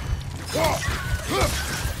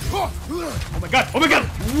 Oh my god! Oh my god!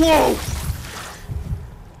 Whoa!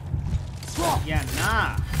 Yeah,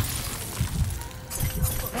 nah.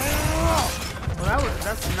 Well,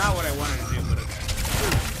 that's not what I wanted to do, but okay.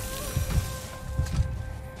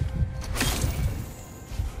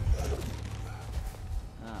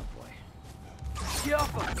 Oh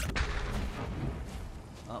boy.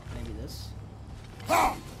 Oh, maybe this.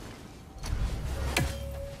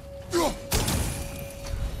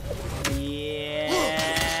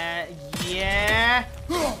 Yeah. Yeah.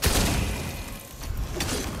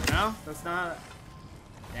 No, that's not.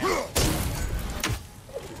 Damn.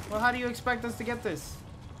 Well, how do you expect us to get this?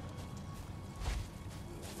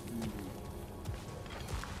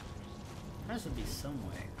 There has to be some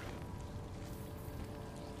way.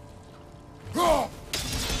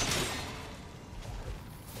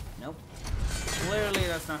 Nope. Clearly,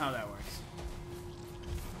 that's not how that works.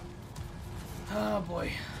 Oh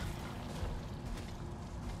boy.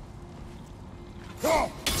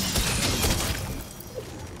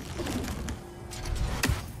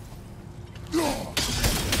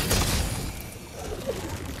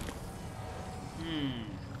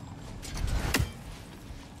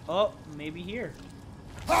 Oh, maybe here.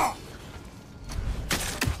 Yeah,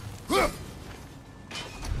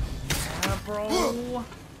 bro.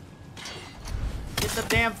 Get the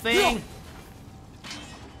damn thing.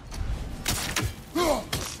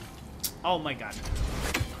 Oh my god.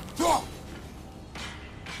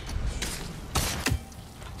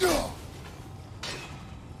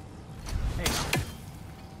 Hey.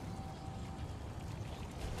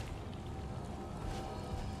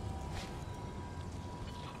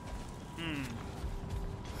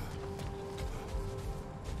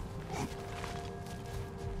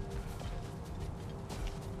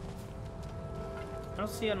 I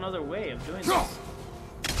don't see another way of doing this.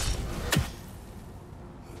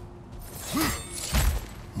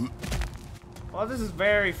 Well, this is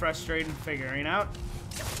very frustrating figuring out.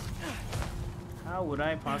 How would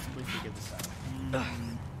I possibly figure this out? Well,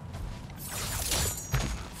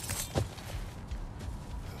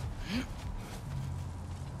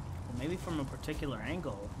 maybe from a particular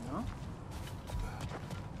angle, no?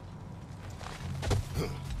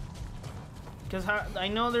 Because I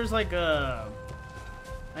know there's like a...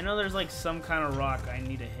 I know there's like some kind of rock I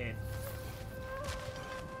need to hit.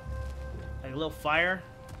 Like a little fire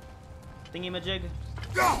thingy-majig.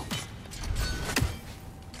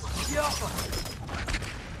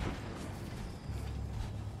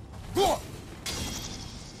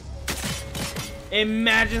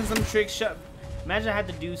 Imagine some trick shot. Imagine I had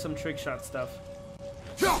to do some trick shot stuff.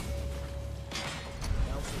 Nope.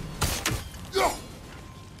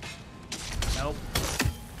 Nope.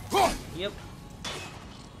 Yep.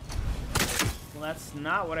 Well, that's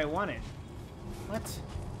not what I wanted. What?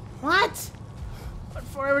 What? What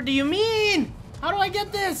forever do you mean? How do I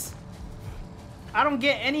get this? I don't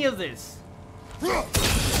get any of this. So,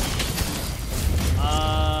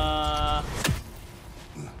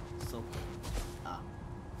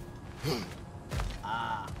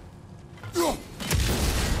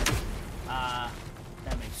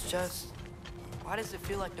 that makes sense. Just, why does it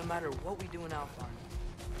feel like no matter what we do in Alfheim,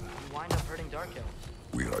 we wind up hurting Dark Elves?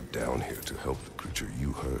 We are down here to help the creature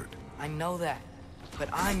you heard. I know that, but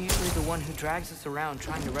I'm usually the one who drags us around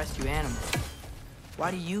trying to rescue animals.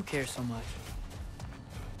 Why do you care so much?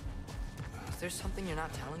 Is there something you're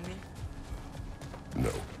not telling me?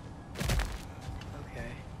 No.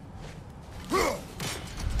 Okay.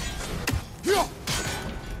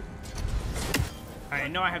 I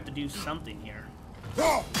know I have to do something here.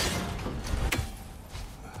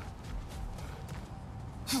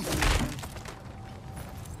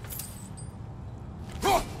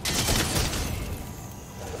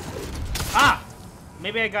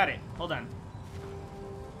 Maybe I got it. Hold on.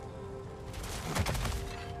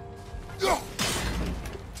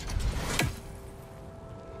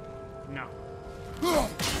 No.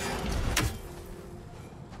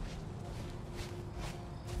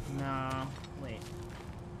 No. Wait.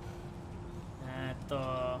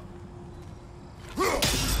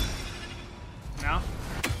 No?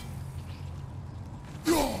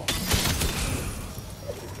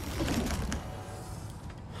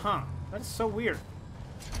 Huh. That's so weird.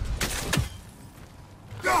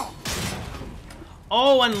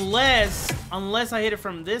 Oh, unless I hit it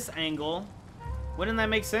from this angle. Wouldn't that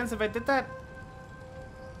make sense if I did that?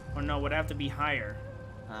 Or no, would it have to be higher?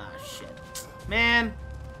 Ah, shit. Man.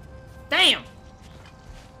 Damn!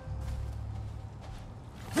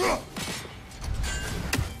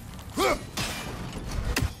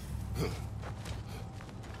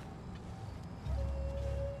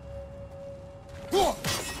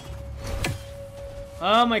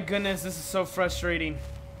 Oh my goodness, this is so frustrating.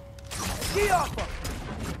 Get off him!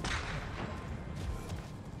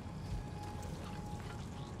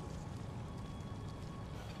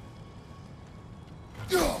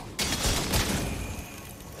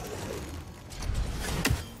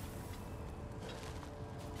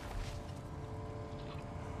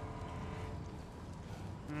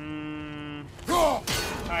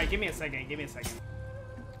 Alright, give me a second, give me a second.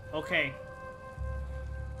 Okay.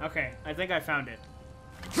 Okay, I think I found it.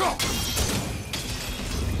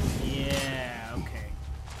 Yeah, okay.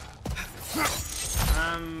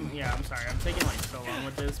 Yeah, I'm sorry. I'm taking like so long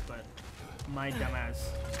with this, but my dumbass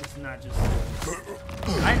is not just...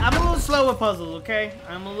 I'm a little slow with puzzles, okay?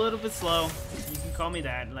 I'm a little bit slow. You can call me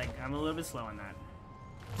that. Like, I'm a little bit slow on that.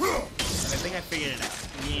 But I think I figured it out.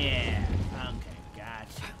 Yeah. Okay,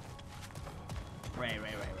 gotcha. Right.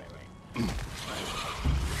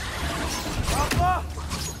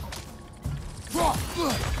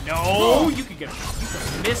 No, you can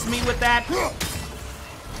miss me with that.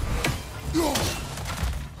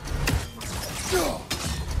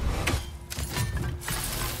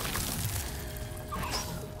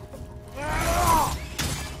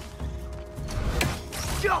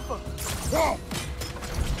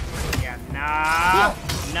 Yeah,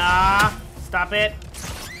 nah. Stop it.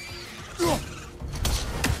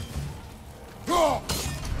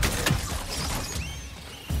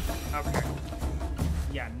 Okay.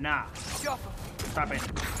 Yeah, nah. Stop it.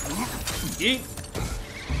 Yeet.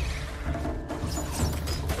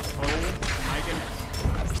 Oh my goodness.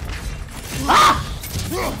 Ah!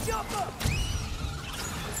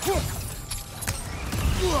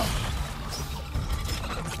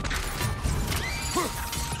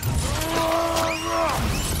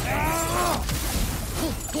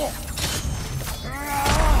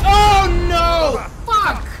 Oh no!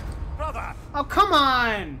 Fuck! Brother! Oh, come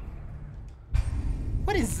on!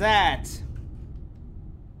 What is that?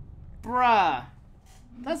 Bruh.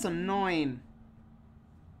 That's annoying.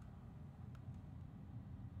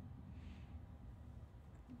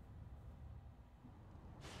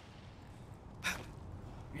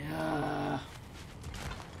 Yeah.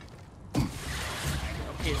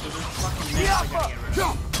 Okay, so this fucking mess I gotta get rid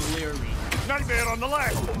of. Clearly. Nightmare on the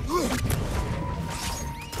left!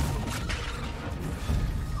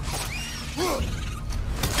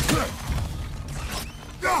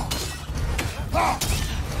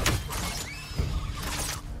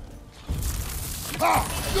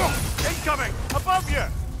 Incoming! Above you!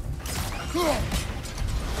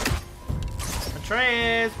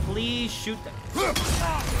 Atreus, please shoot them.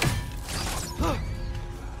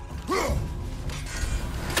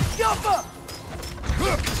 Jumper!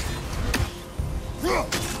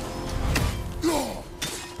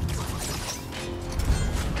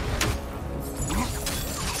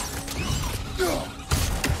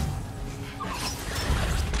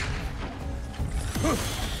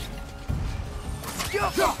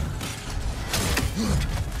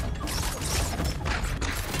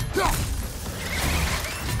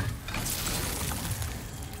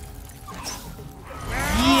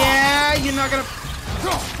 Yeah, you're not gonna.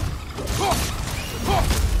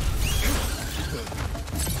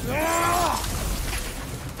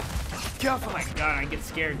 Oh my god, I get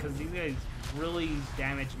scared because these guys really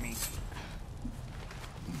damage me.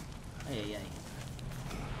 Ay.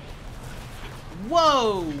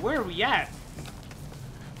 Whoa, where are we at?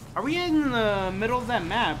 Are we in the middle of that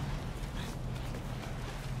map?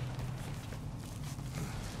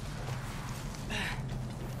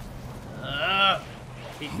 I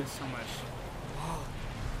hate this so much.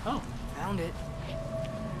 Oh, Found it.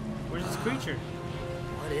 where's this creature?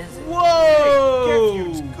 What is it? Whoa!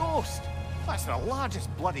 Gefeu's ghost! That's the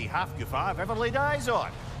largest bloody half-goof I've ever laid eyes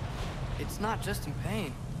on. It's not just in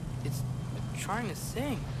pain. It's trying to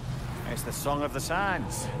sing. It's the Song of the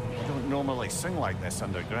Sands. You don't normally sing like this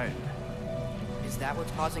underground. Is that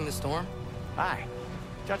what's causing the storm? Aye.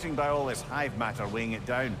 Judging by all this hive matter weighing it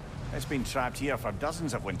down, it's been trapped here for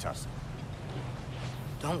dozens of winters.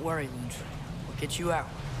 Don't worry, Lunch. We'll get you out.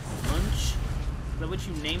 Lunch? Is that what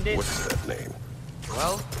you named it? What's that name?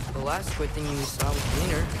 Well, the last squid thing we saw was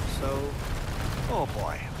Wiener, so... Oh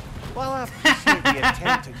boy. Well, I appreciate the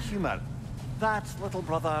attempt at humour. That, little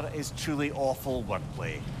brother, is truly awful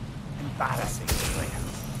wordplay. Embarrassing, really.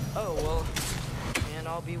 Oh, well, can't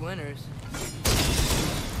all be winners.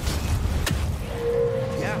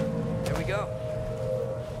 Yeah, there we go.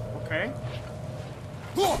 Okay.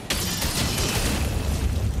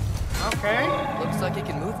 Okay. Looks like it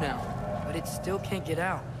can move now, but it still can't get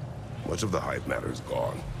out. Much of the hive matter is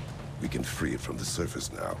gone. We can free it from the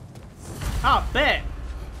surface now. Ah, bet.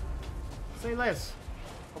 Say less.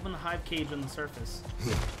 Open the hive cage on the surface.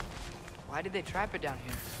 Why did they trap it down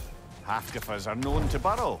here? Half-giffers are known to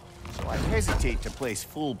burrow, so I hesitate to place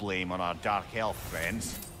full blame on our dark elf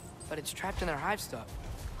friends. But it's trapped in their hive stuff.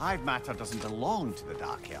 Hive matter doesn't belong to the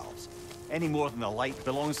dark elves, any more than the light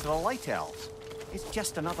belongs to the light elves. It's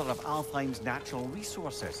just another of Alfheim's natural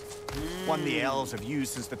resources. One the elves have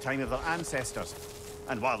used since the time of their ancestors.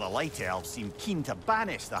 And while the light elves seem keen to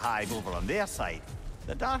banish the hive over on their side,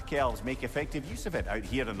 the dark elves make effective use of it out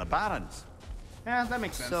here in the barrens. Yeah, that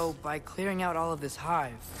makes sense. So, by clearing out all of this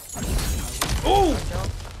hive... Oh!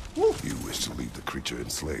 You wish to leave the creature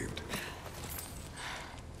enslaved.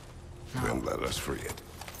 Then let us free it.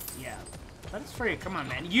 Yeah. Let us free it. Come on,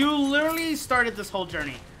 man. You literally started this whole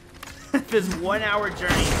journey. This 1 hour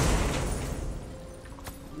journey.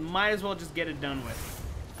 Might as well just get it done with.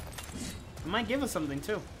 It might give us something,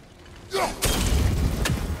 too.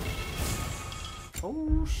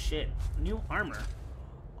 Oh, shit. New armor.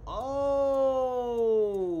 Oh,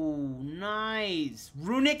 nice.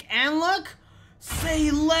 Runic and luck?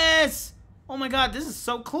 Say less. Oh my god, this is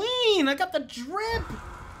so clean. I got the drip.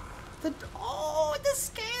 Oh, the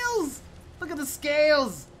scales. Look at the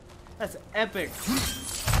scales. That's epic.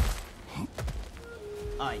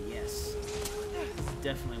 Ah, yes. That's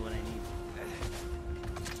definitely what I need.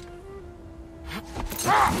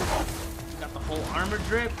 Got the whole armor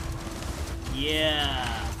drip.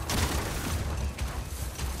 Yeah.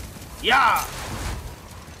 Yeah.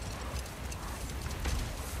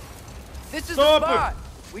 This is Stop the it. spot!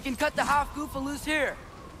 We can cut the half goofa loose here.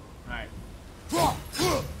 Alright. There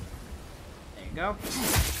you go.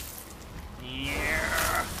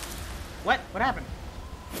 Yeah. What? What happened?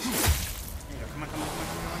 There you go. Come on, come on, come on,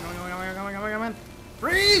 come on, come on, come on, come on, come on.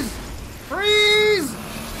 Freeze! Freeze!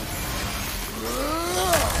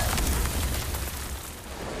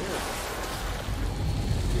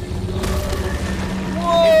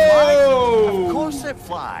 Whoa! Of course it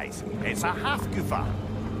flies. It's a half-goofa.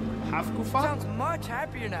 Half goofa? Sounds much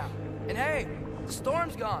happier now. And hey, the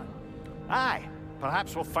storm's gone. Aye.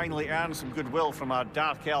 Perhaps we'll finally earn some goodwill from our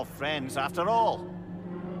dark elf friends after all.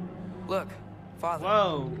 Look, Father,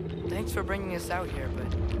 Whoa. thanks for bringing us out here,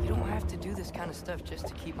 but you don't have to do this kind of stuff just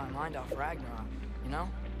to keep my mind off Ragnarok, you know?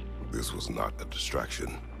 This was not a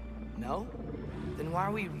distraction. No? Then why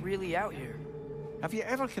are we really out here? Have you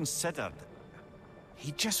ever considered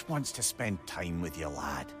he just wants to spend time with you,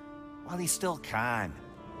 lad? While he still can.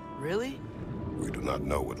 Really? We do not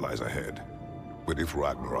know what lies ahead. But if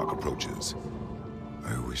Ragnarok approaches,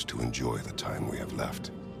 I wish to enjoy the time we have left.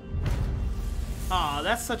 Aw,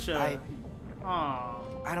 that's such a... Aw.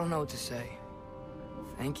 I don't know what to say.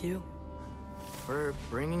 Thank you for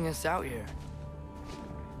bringing us out here.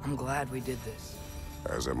 I'm glad we did this.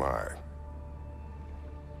 As am I.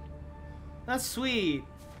 That's sweet.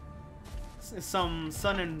 Some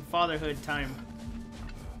son and fatherhood time.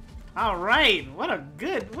 Alright, what a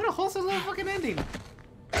wholesome little fucking ending.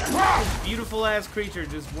 This beautiful ass creature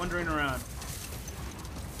just wandering around.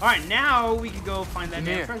 Alright, now we can go find that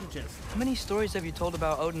damn Mimir, treasure chest. how many stories have you told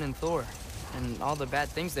about Odin and Thor? And all the bad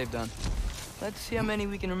things they've done? Let's see how many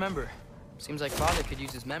we can remember. Seems like Father could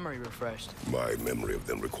use his memory refreshed. My memory of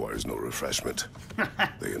them requires no refreshment.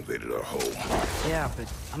 They invaded our home. Yeah,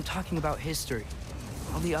 but I'm talking about history.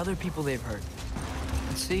 All the other people they've hurt.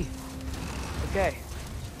 Let's see. Okay,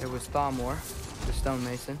 there was Thamor, the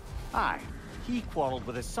stonemason. Aye. He quarreled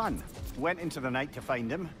with his son. Went into the night to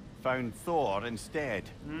find him. Found Thor instead.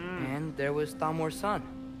 And there was Thamor's son,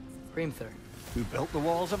 Hrimthur. Who built the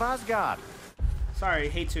walls of Asgard. Sorry,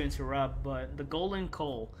 hate to interrupt, but the golden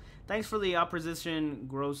coal. Thanks for the opposition,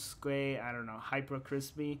 gross gray, I don't know, hyper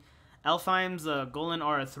crispy. Alfheim's Golan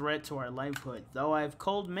are a threat to our livelihood. Though I've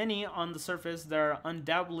culled many on the surface, there are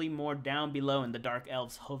undoubtedly more down below in the Dark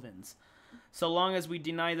Elves' hovens. So long as we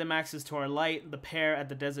deny them access to our light, the pair at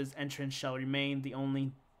the desert's entrance shall remain the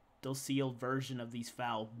only docile version of these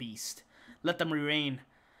foul beasts. Let them remain.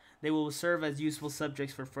 They will serve as useful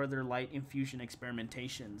subjects for further light infusion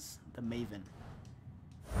experimentations. The Maven.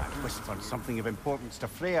 I whispered something of importance to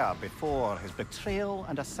Freya before his betrayal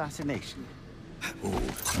and assassination. Oh.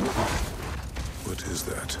 What is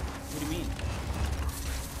that? What do you mean?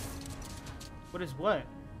 What is what?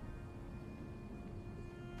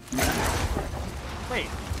 Wait,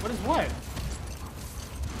 what is what?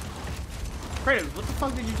 Kratos, what the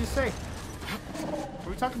fuck did you just say? Are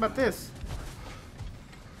we talking about this?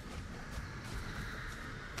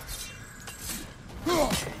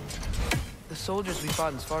 The soldiers we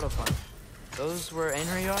fought in Svartalfheim, those were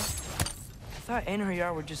Einherjar? I thought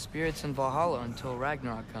Einherjar were just spirits in Valhalla until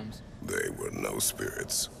Ragnarok comes. They were no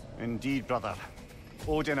spirits. Indeed, brother.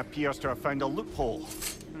 Odin appears to have found a loophole.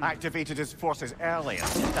 Activated his forces early, a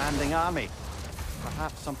standing army.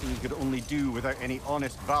 Perhaps something he could only do without any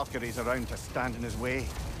honest Valkyries around to stand in his way.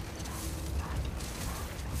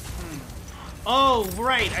 Oh,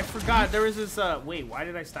 right, I forgot. There was this, wait, why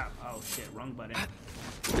did I stop? Oh, shit, wrong button.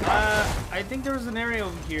 I think there was an area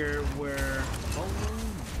over here where... Oh,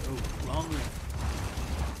 wrong way.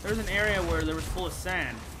 There was an area where there was full of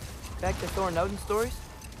sand. Back to Thor and Odin stories?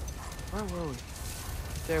 Where were we?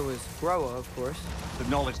 There was Groa, of course. The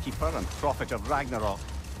Knowledge Keeper and Prophet of Ragnarok.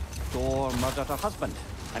 Thor murdered her husband,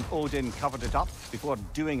 and Odin covered it up before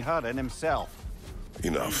doing her in himself.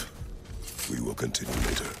 Enough. We will continue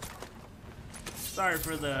later. Sorry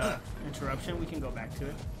for the interruption. We can go back to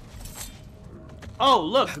it. Oh,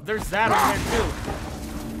 look, there's that over there too.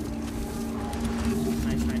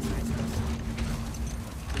 Nice, nice, nice, nice.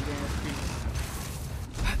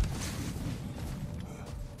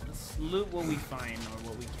 Let's loot what we find or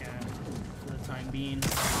what we can for the time being.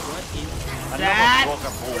 What is that?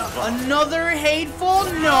 Another hateful?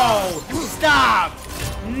 No! Stop!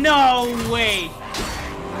 No way!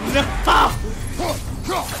 No!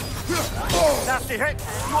 Nasty hit!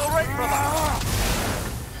 You alright, brother?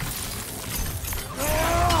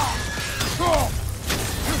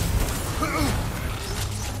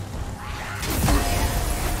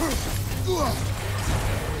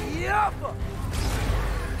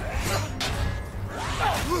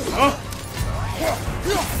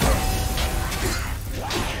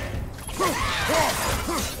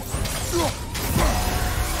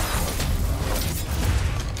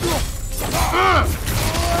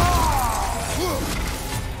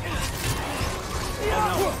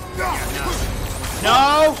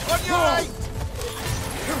 No! On your right!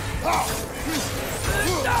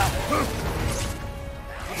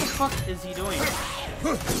 What the fuck is he doing?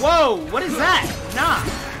 Whoa! What is that? Nah!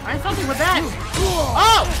 I ain't fucking with that!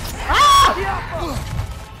 Oh! Ah!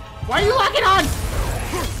 Why are you locking on?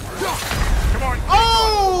 Come on!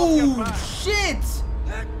 Oh! Shit!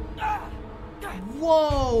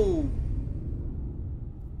 Whoa!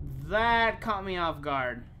 That caught me off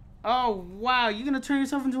guard. Oh, wow. You gonna turn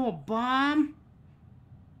yourself into a bomb?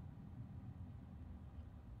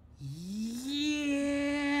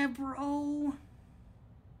 Yeah, bro.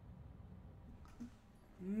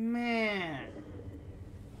 Man.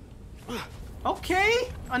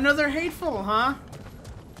 Okay. Another hateful, huh?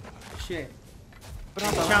 Shit.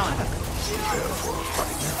 Challenge.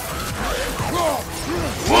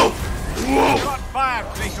 You're on fire,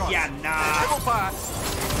 Kratos! Yeah, nah. Double fire!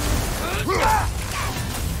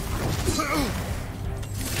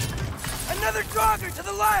 Another Draugr to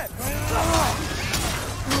the left!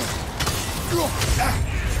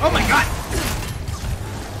 Oh my god!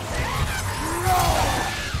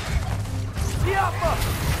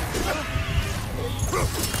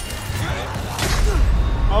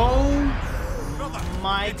 Oh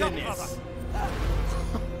my goodness.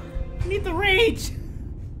 I need the rage!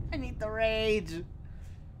 I need the rage!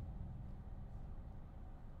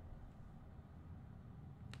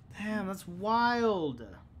 Damn, that's wild.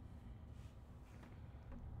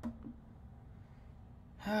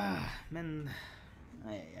 Man.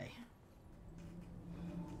 Ay,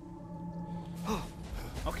 ay.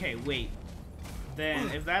 Okay, wait. Then,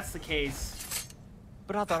 if that's the case...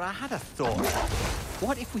 Brother, I had a thought.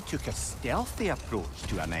 What if we took a stealthy approach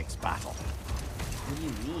to our next battle? What do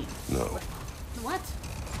you mean? No. What?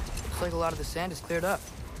 Looks like a lot of the sand is cleared up.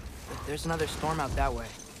 But there's another storm out that way.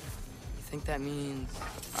 You think that means...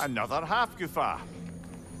 Another half-goofa.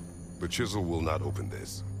 The chisel will not open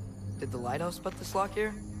this. Did the lighthouse split this lock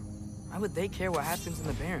here? Why would they care what happens in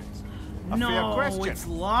the Barrens? A fair question. It's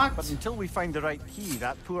locked. But until we find the right key,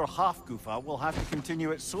 that poor half-goofer will have to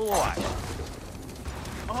continue its solo act.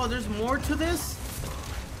 Oh, there's more to this?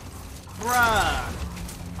 Bruh.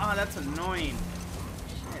 Oh, that's annoying.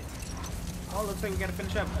 Shit. Oh, looks like we gotta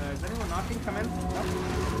finish up. Is anyone knocking? Come in. No?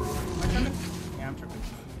 Am I tripping? Yeah, I'm tripping.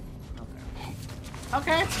 Okay.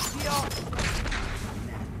 Okay. Nah,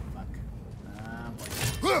 fuck.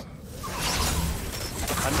 Boy.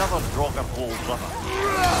 Another Draugr hole brother.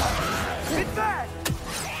 Get back!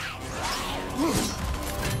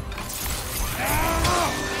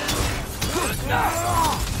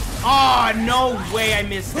 Oh, no way I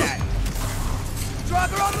missed that.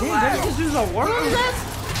 Draugr on the Did I left! just use a warlock vest?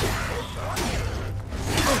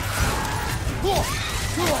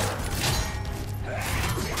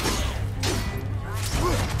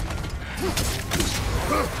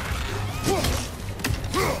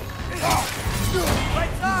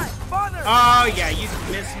 Right side! Farther! Oh, yeah, you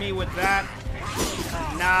missed me with that.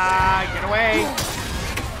 Nah, get away.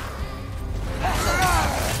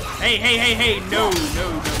 Hey, hey, hey, hey, no, no, no,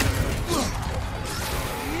 no, no.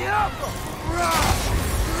 Yup!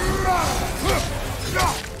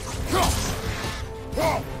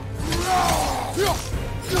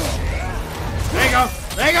 There you go,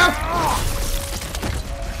 there you go.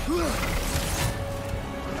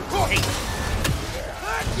 Hey.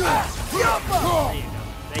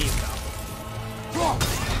 There you go.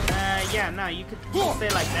 Yeah, no, you could stay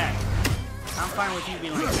like that. I'm fine with you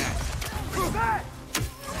being like that.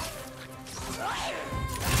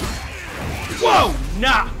 Whoa,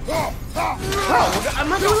 nah. Bro, I'm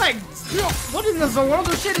not doing like, what in the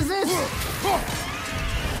Zoroardo shit is this?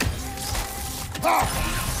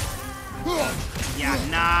 Yeah,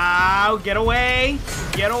 no, get away.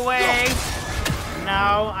 Get away.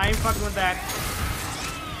 No, I ain't fucking with that.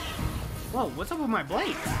 Whoa, what's up with my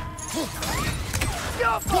blade?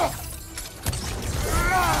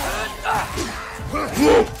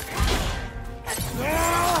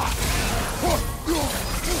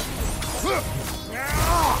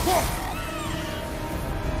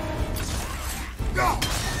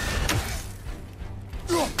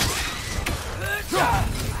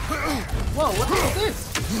 Whoa, what is this?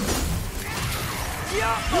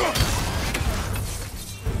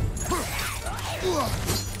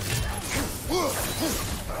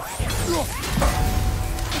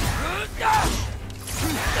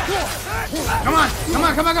 Come on, come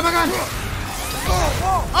on, come on, come on, come on!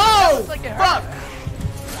 Oh, fuck!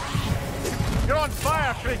 You're on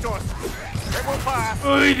fire, Kratos! It will pass!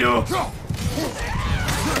 I know.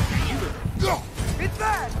 Get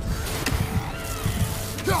back!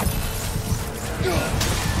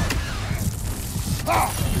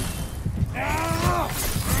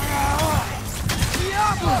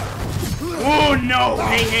 Oh no!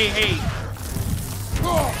 Hey, hey, hey!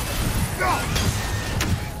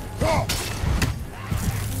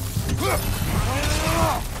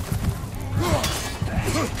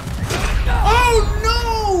 Oh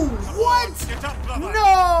no! What? Get up, brother!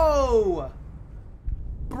 No!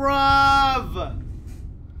 Bruv!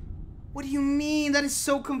 What do you mean? That is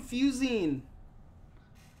so confusing.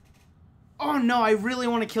 Oh no, I really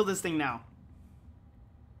want to kill this thing now.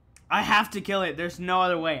 I have to kill it. There's no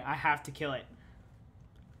other way. I have to kill it.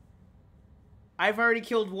 I've already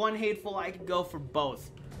killed one hateful. I could go for both.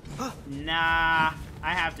 Nah,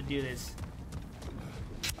 I have to do this.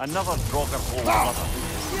 Another Draugr hole brother.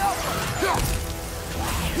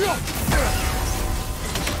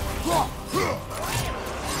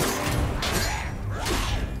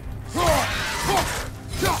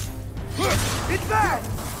 Get back!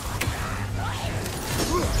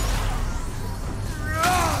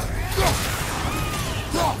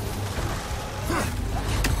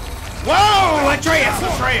 Whoa! Atreus!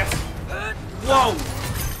 Atreus! Whoa!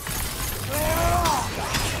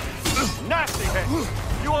 Nasty hit!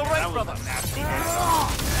 You alright, brother? Nasty hit.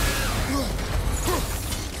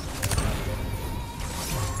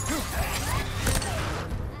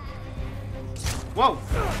 Whoa!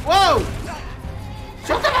 Whoa!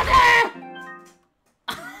 Shut the fuck up!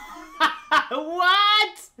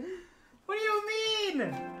 What? What do you mean?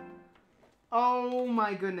 Oh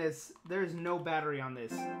my goodness. There's no battery on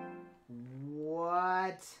this.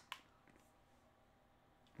 What?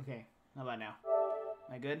 Okay, how about now?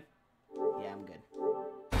 Am I good? Yeah, I'm good.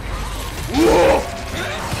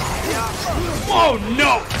 Whoa,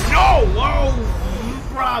 no! No! Whoa!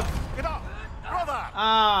 Bruh! Get up! Brother!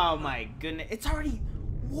 Oh my goodness. It's already...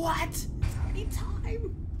 What? It's already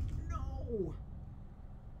time. No.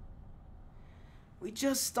 We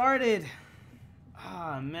just started.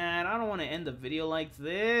 Ah, oh, man. I don't want to end the video like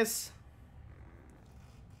this.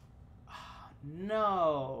 Oh,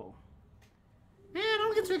 no. Man, I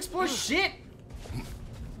don't get to explore shit.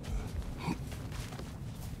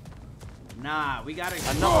 Nah, we gotta.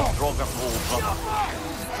 Another Draugr hole, brother.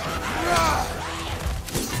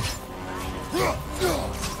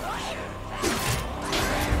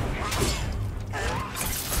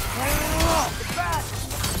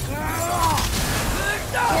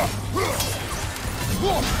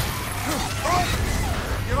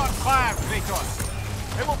 You're on fire, Kratos.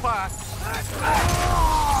 It will pass.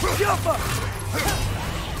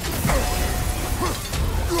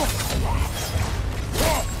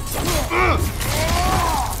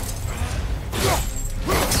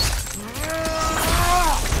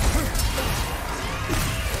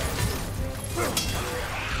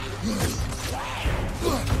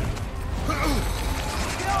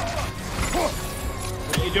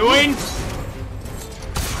 What are you doing?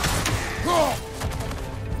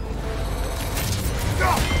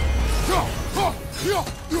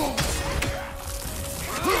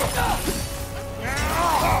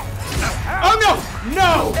 Oh no!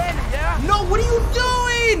 No! No, what are you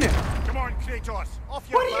doing? Come on, Kratos. Off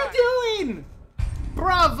your What are you doing?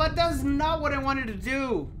 Bruv, that's not what I wanted to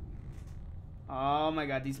do. Oh my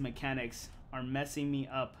god, these mechanics are messing me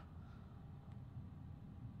up.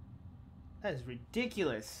 That is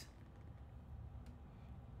ridiculous.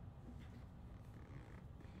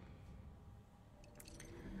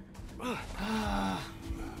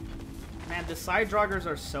 Man, the side joggers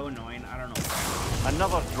are so annoying. I don't know.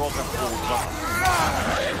 Another Draugr hole, brother.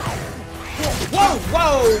 Whoa,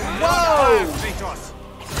 whoa, whoa! Kratos.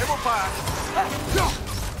 It will pass.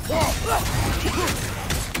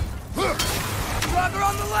 Draugr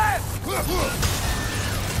on the left!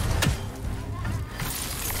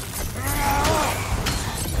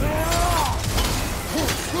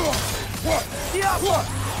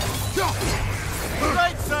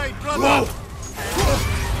 Right side, brother.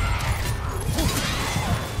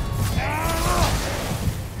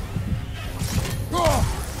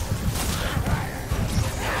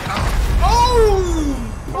 Oh,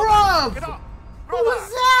 bruv! Get up. What was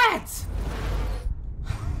that?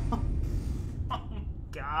 Oh my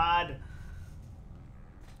god.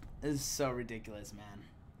 This is so ridiculous, man.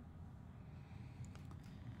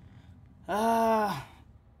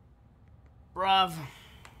 Bruv.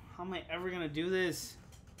 How am I ever gonna do this?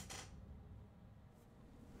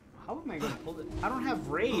 How am I gonna pull it? I don't have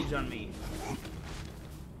rage on me.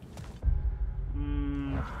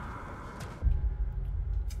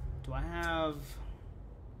 Do I have...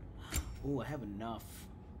 Ooh, I have enough.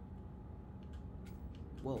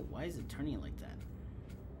 Whoa, why is it turning like that?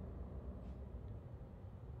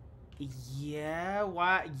 Yeah,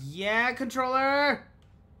 why? Yeah, controller!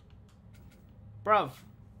 Bruv.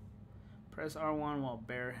 Press R1 while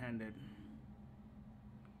barehanded.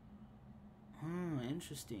 Hmm,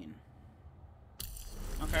 interesting.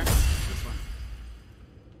 Okay, this one.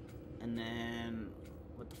 And then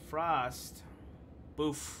with the frost,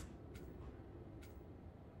 boof.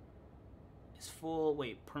 Is full.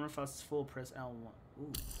 Wait, permafrost is full. Press L1.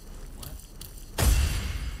 Ooh, what?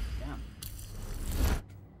 Damn.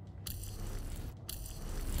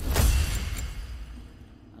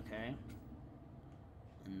 Okay.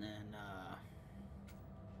 And then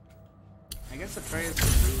I guess Atreus can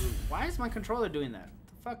do... Why is my controller doing that?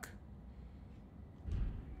 The fuck?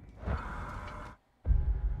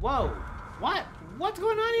 Whoa! What? What's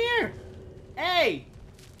going on here? Hey!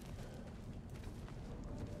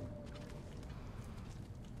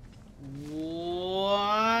 What?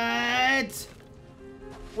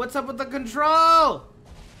 What's up with the control?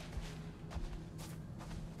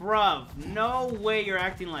 Bruv, no way you're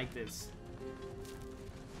acting like this.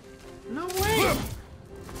 No way!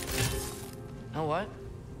 You know what?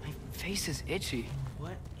 My face is itchy.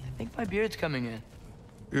 What? I think my beard's coming in.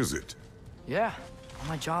 Is it? Yeah, on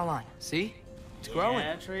my jawline. See? It's growing.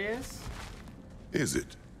 Yeah, Atreus? Is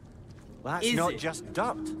it? That's Is not it? just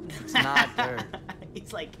dirt. It's not dirt.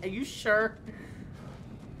 He's like, are you sure?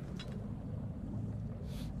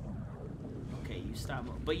 Okay, you stop.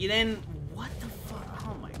 But you then, what the fuck?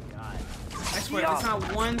 Oh my god. I swear, that's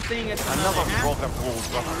not one thing, it's Another another. Draugr hole,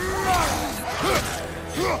 brother.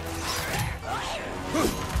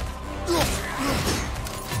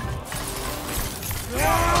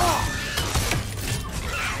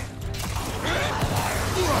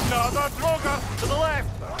 Another Draugr to the left.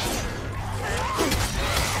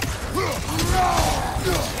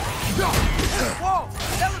 Whoa!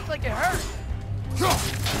 That looks like it hurt!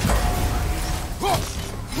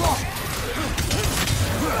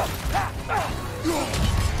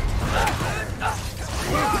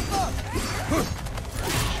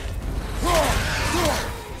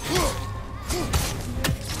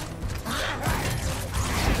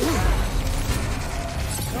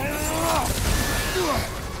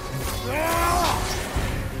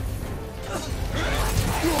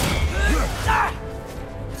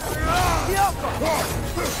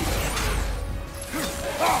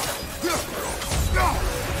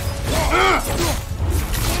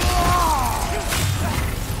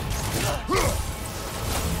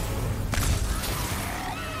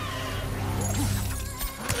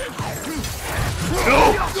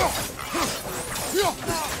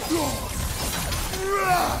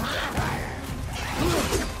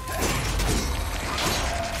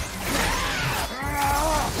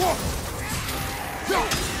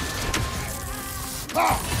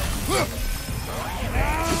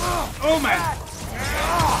 Oh man!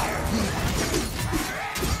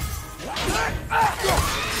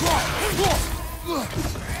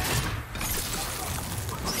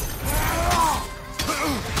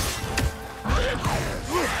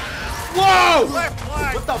 Whoa!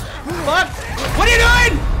 What the fuck? What are you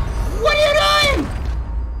doing? What are you doing?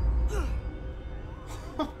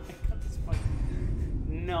 Oh my god, this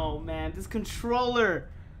fucking... No, man, this controller.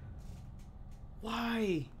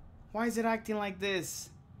 Why? Why is it acting like this?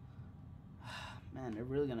 Man, they're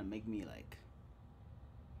really gonna make me like...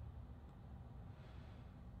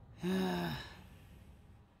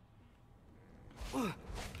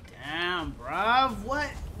 Damn, bruv. What?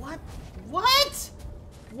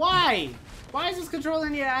 Why? Why is this controller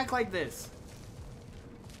need to act like this?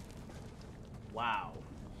 Wow.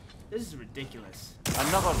 This is ridiculous.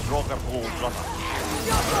 Another Draugr hole brother.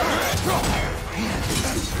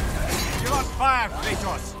 You're on fire,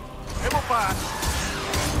 Kratos. Him up back.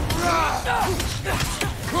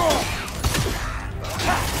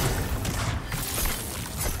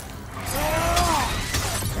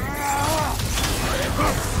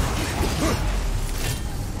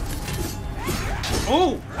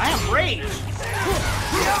 Oh, I have rage.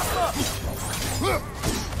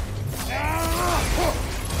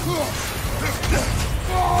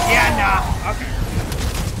 Yeah, nah. Okay.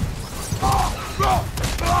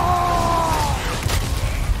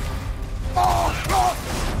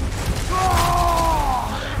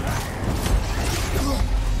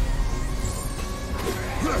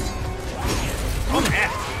 Oh man.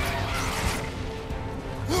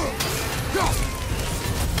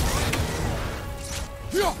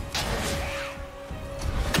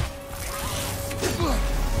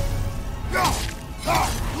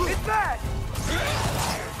 It's bad!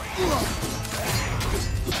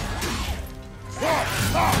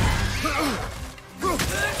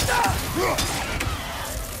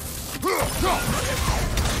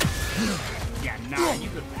 Yeah, nah, you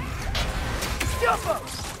could. Jump up!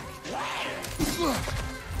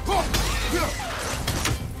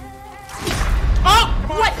 Oh!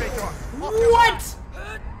 What? What?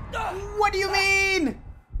 What do you mean?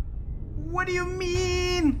 What do you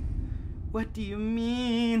mean? What do you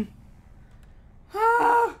mean?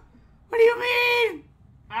 Ah! What do you mean?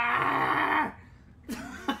 Ah!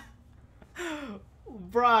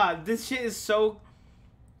 Bruh, this shit is so...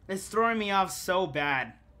 It's throwing me off so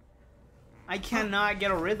bad. I cannot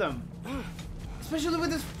get a rhythm. Especially with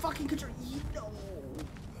this fucking control. No.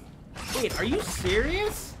 Wait, are you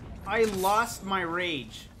serious? I lost my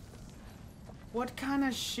rage. What kind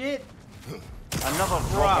of shit? Another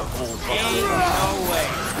Bro, Draugr hole ain't brother. no way.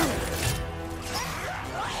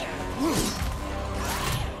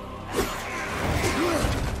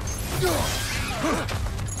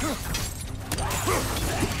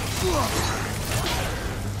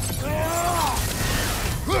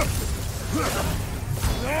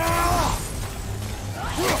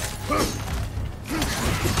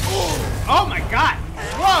 Oh my god!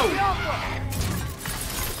 Whoa!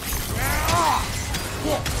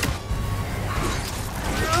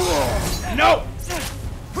 No!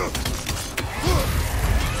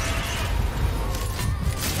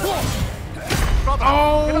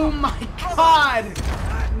 Oh my god!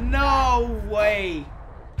 No way!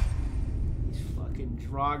 These fucking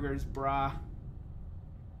Draugrs, brah.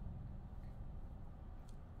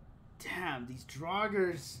 Damn, these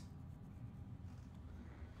Draugrs.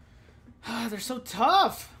 They're so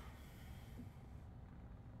tough.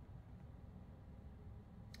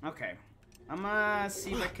 Okay. I'm gonna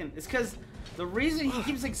see if I can... It's because the reason he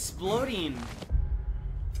keeps exploding...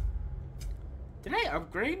 Did I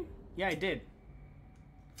upgrade? Yeah, I did.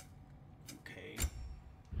 Okay.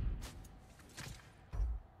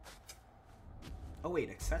 Oh, wait.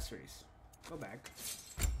 Accessories. Go back.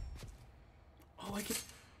 Oh, I can...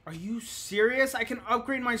 Are you serious? I can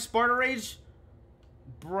upgrade my Sparta Rage?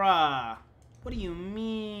 Bruh. What do you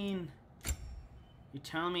mean? You're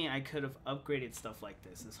telling me I could have upgraded stuff like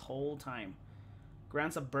this whole time.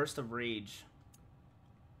 Grants a burst of rage.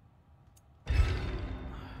 I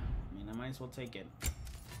mean, I might as well take it.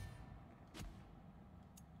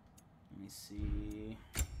 Let me see.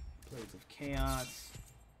 Blades of Chaos.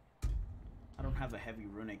 I don't have a heavy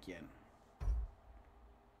runic yet.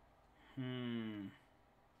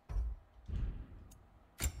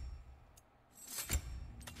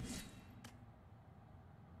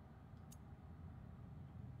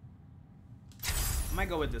 I might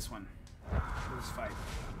go with this one. For this fight.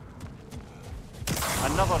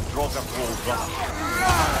 Another Draugr hole brother.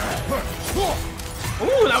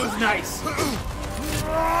 Ooh, that was nice.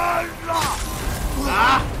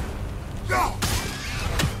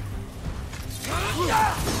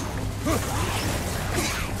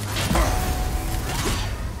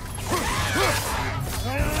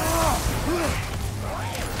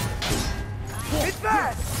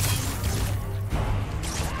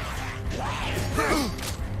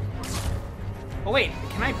 Oh wait,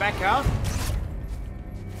 can I back out?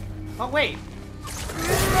 Oh wait.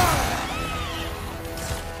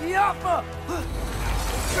 Yappa!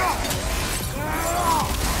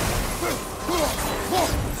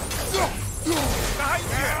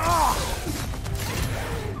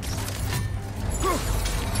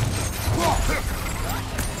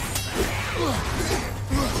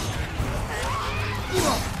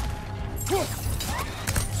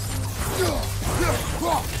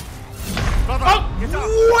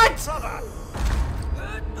 What?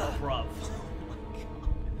 Bruv.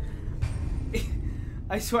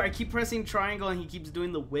 I swear, I keep pressing triangle and he keeps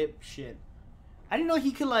doing the whip shit. I didn't know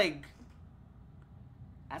he could, like...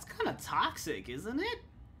 That's kind of toxic, isn't it?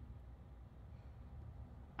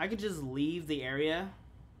 I could just leave the area.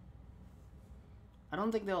 I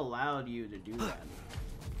don't think they'll allow you to do that.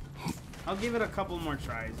 I'll give it a couple more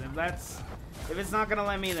tries. If it's not gonna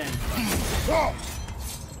let me, then...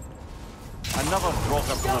 Another drop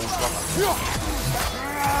of blood. No.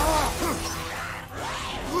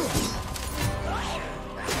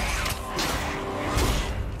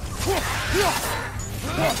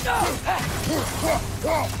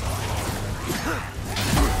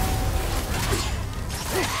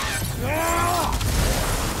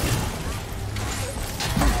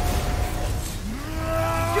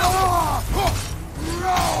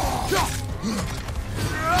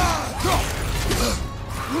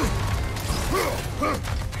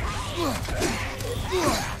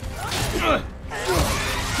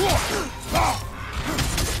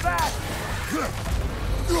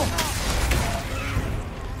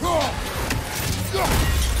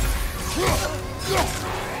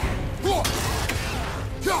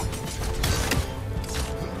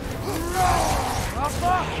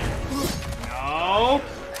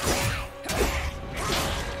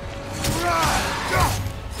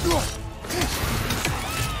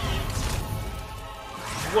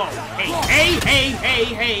 Whoa.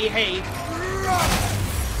 Hey.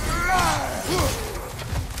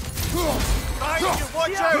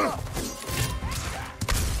 Watch out!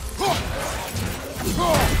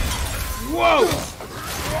 Whoa.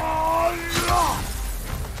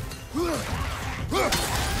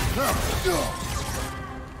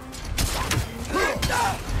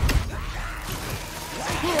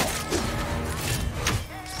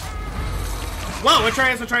 Whoa,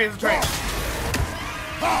 Atreus.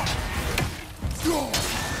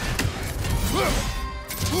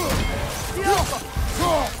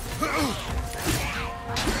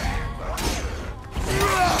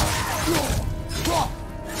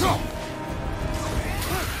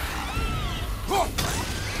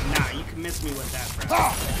 Nah, you can miss me with that,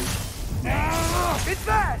 bro. It's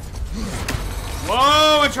bad!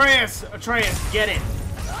 Whoa, Atreus, get it.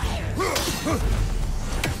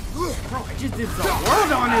 Bro, I just did some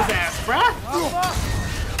work on his ass, bruh.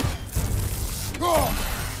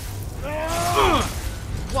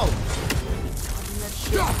 Whoa.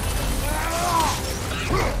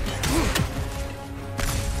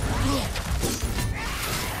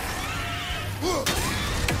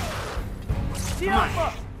 Come on.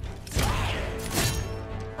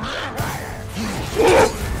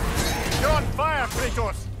 You're on fire,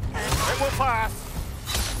 Kratos! It will pass!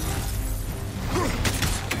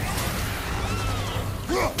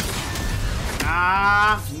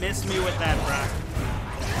 Ah, miss me with that, bruh.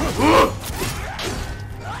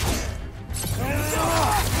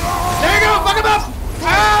 There you go! Fuck him up!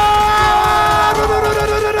 Ah!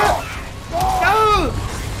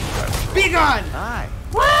 No! Be gone! Aye.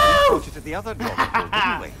 Woo! We at the other door,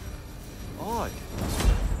 didn't we? Odd.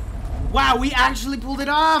 Wow, we actually pulled it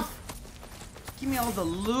off! Give me all the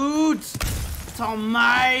loot! It's all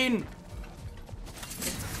mine!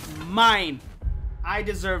 It's mine! I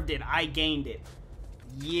deserved it. I gained it.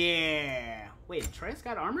 Yeah. Wait, Atreus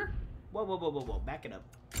got armor? Whoa. Back it up.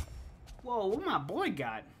 Whoa, what my boy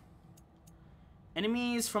got?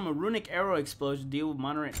 Enemies from a runic arrow explosion deal with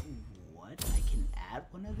moderate... What? I can add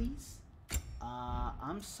one of these?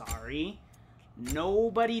 I'm sorry.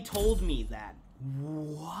 Nobody told me that.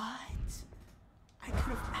 What? I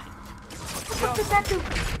could have added... What does that do?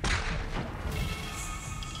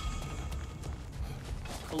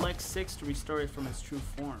 Collect 6 to restore it from its true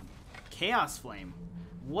form. Chaos Flame.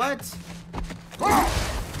 What?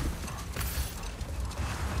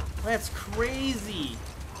 That's crazy.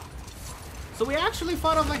 So we actually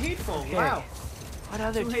fought off a hateful. Okay. Wow. What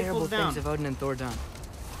other Two terrible hatefuls down. things have Odin and Thor done?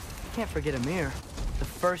 Can't forget Ymir, the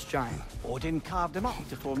first giant. Odin carved him up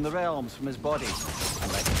to form the realms from his body,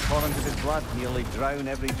 and let the torrent of his blood nearly drown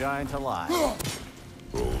every giant alive. Hold.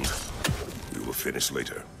 We will finish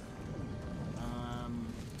later.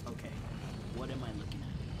 Okay. What am I looking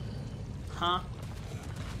at? Huh?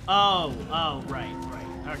 Oh, right.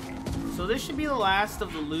 Okay. So this should be the last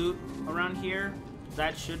of the loot around here.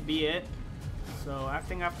 That should be it. So I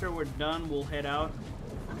think after we're done, we'll head out.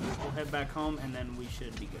 We'll head back home, and then we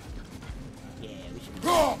should be good. Yeah, we should be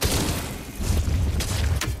good.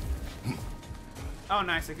 Oh,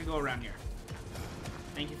 nice. I could go around here.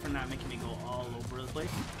 Thank you for not making me go all over the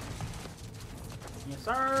place. Yes,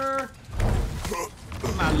 sir.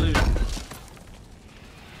 My loot.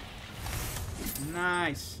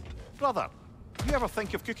 Nice. Brother, you ever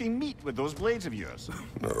think of cooking meat with those blades of yours?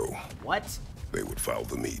 No, What? they would foul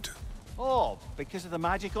the meat. Oh, because of the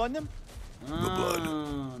magic on them? The blood.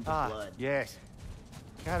 The blood. Yes.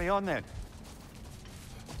 Carry on then.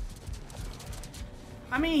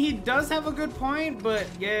 I mean, he does have a good point, but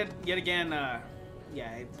yet again,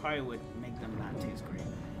 yeah, it probably would make them not taste great.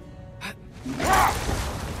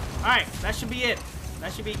 Alright, that should be it.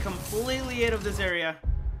 That should be completely it of this area.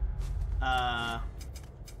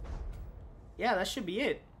 Yeah, that should be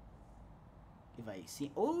it. If I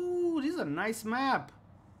see... Oh, this is a nice map.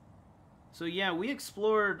 So yeah, we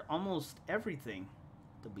explored almost everything.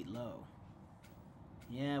 The below.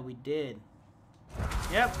 Yeah, we did.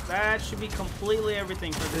 Yep, that should be completely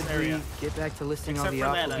everything for this area. Get back to listing Except all the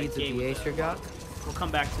for that, awful deeds of game the with Aesir god. We'll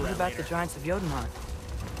come back to What that about later. the giants of Jotunheim?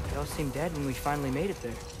 They all seemed dead when we finally made it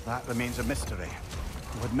there. That remains a mystery.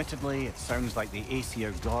 Though admittedly, it sounds like the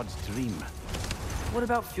Aesir god's dream. What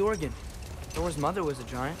about Fjorgen? Thor's mother was a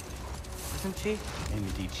giant, wasn't she?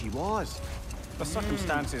 Indeed she was. The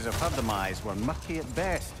circumstances of her demise were murky at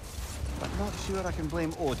best. But not sure I can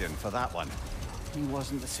blame Odin for that one. He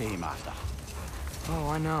wasn't the same after. Oh,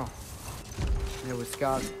 I know. There was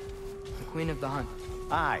Skadi, the queen of the hunt.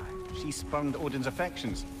 Aye, she spurned Odin's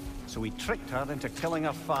affections, so he tricked her into killing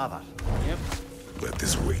her father. Yep. Let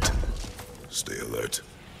this wait. Stay alert.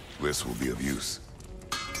 This will be of use.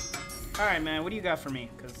 Alright, man, what do you got for me?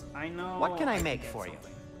 Because I know... What can I can make get for you?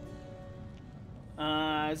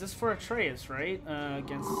 something. Is this for Atreus, right?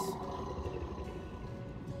 Against...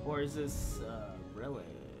 Or is this, relics?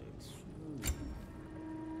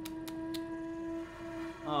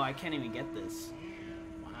 Oh, I can't even get this.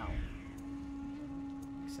 Wow.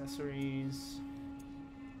 Accessories.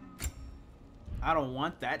 I don't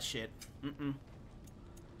want that shit.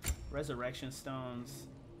 Resurrection stones.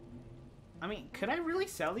 I mean, could I really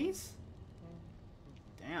sell these?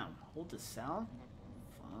 Damn, hold to sell?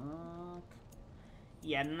 Fuck.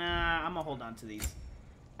 Yeah, nah, I'm gonna hold on to these.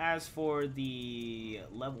 As for the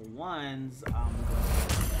level 1s, I'm going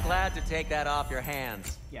to... Glad to take that off your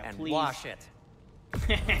hands. Yeah, and please. wash it.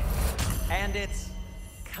 And it's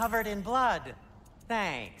covered in blood.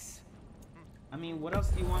 Thanks. I mean, what else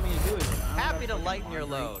do you want me to do with it? I don't Happy got to fucking lighten your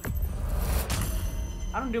laundry. load.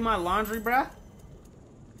 I don't do my laundry, bruh.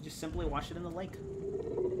 Just simply wash it in the lake.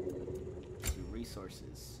 See,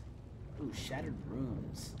 resources. Ooh, shattered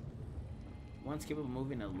rooms. Once capable of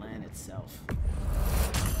moving the land itself.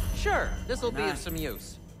 Sure, this will be not? of some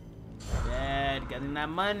use. Dad, getting that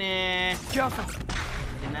money. Jumper!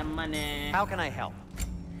 Getting that money. How can I help?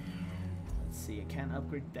 Let's see, I can't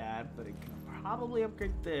upgrade that, but I can probably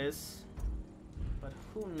upgrade this. But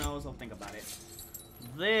who knows? I'll think about it.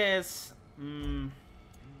 This,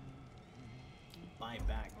 buy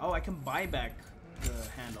back. Oh, I can buy back the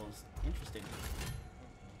handles. Interesting.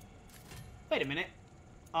 Wait a minute.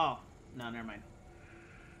 Oh, no, never mind.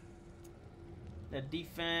 The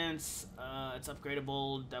defense, it's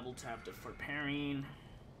upgradable. Double tap to for parrying.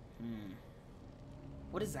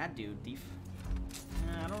 What does that do?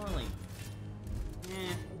 I don't really.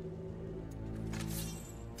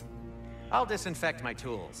 I'll disinfect my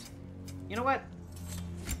tools. You know what?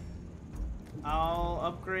 I'll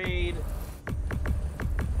upgrade.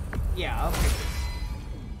 Yeah, I'll upgrade this.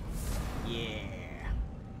 Yeah.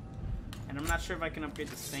 And I'm not sure if I can upgrade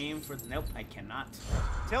the same for. Nope, I cannot.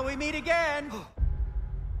 Till we meet again!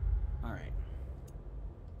 Alright.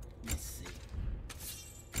 Let's see.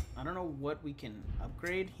 I don't know what we can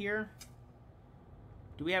upgrade here.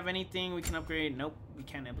 Do we have anything we can upgrade? Nope, we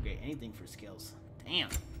can't upgrade anything for skills. Damn.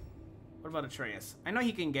 What about Atreus? I know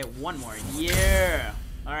he can get one more. Yeah!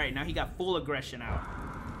 Alright, now he got full aggression out.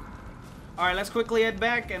 Alright, let's quickly head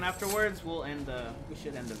back, and afterwards we'll end the... We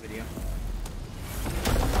should end the video.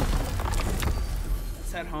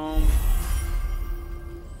 Let's head home.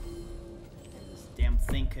 This damn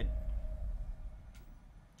thing could...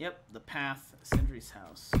 Yep, the path. Sindri's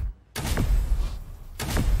house.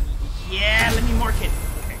 Yeah, let me mark it.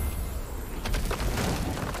 Okay.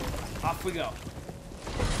 Off we go.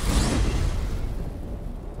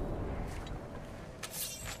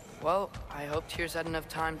 Well, I hope Tyr's had enough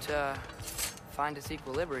time to find his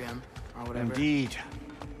equilibrium, or whatever. Indeed.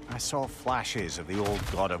 I saw flashes of the old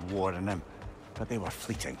god of war in him, but they were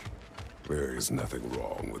fleeting. There is nothing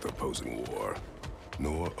wrong with opposing war,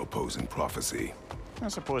 nor opposing prophecy. I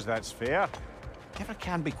suppose that's fair. Never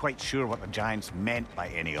can be quite sure what the Giants meant by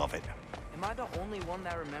any of it. Am I the only one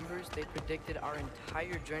that remembers they predicted our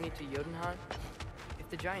entire journey to Jotunheim? If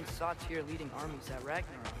the Giants saw Tyr leading armies at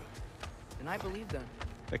Ragnarok, then I believe them.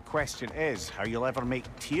 The question is how you'll ever make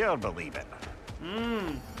Tyr believe it.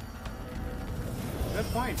 Good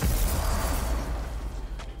point.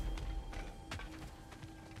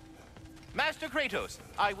 Master Kratos,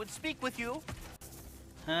 I would speak with you.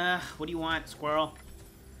 What do you want, squirrel?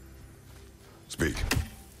 Speak.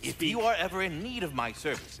 If you are ever in need of my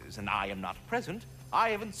services and I am not present, I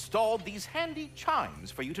have installed these handy chimes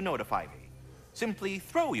for you to notify me. Simply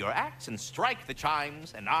throw your axe and strike the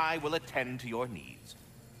chimes, and I will attend to your needs.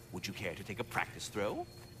 Would you care to take a practice throw?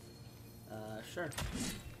 Sure.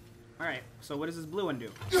 Alright, so what does this blue one do?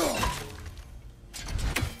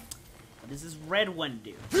 What does this red one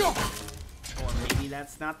do? Or maybe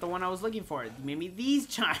that's not the one I was looking for. Maybe these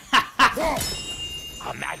chimes.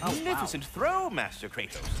 A magnificent throw, Master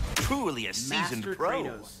Kratos. Truly a seasoned Master pro.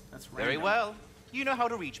 Kratos. That's Very random. well. You know how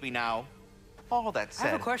to reach me now. All that said, I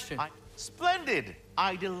have a question. Splendid!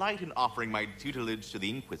 I delight in offering my tutelage to the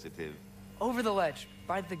inquisitive. Over the ledge,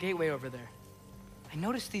 by the gateway over there. I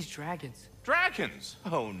noticed these dragons. Dragons?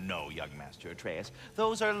 Oh no, young Master Atreus.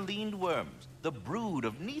 Those are leaned worms, the brood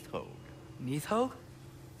of Neithog. Neithog?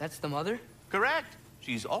 That's the mother? Correct.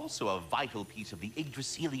 She's also a vital piece of the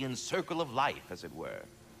Yggdrasilian circle of life, as it were.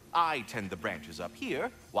 I tend the branches up here,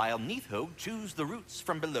 while Neithog chews the roots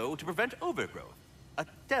from below to prevent overgrowth. A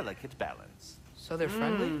delicate balance. So they're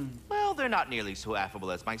friendly? Well, they're not nearly so affable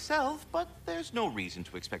as myself, but there's no reason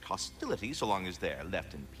to expect hostility so long as they're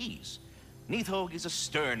left in peace. Neithog is a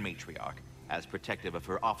stern matriarch, as protective of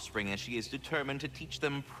her offspring as she is determined to teach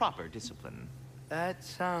them proper discipline. That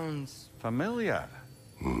sounds... Familiar.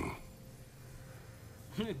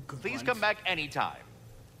 Please come back anytime.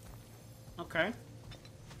 Okay.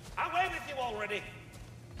 Away with you already!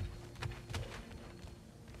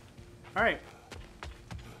 Alright.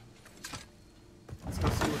 Let's go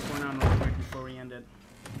see what's going on real quick before we end it.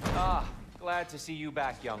 Ah, glad to see you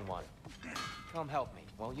back, young one. Come help me,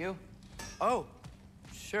 won't you? Oh,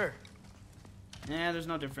 sure. Yeah, there's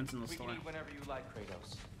no difference in the We can story. eat whenever you like,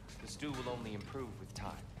 Kratos. The stew will only improve with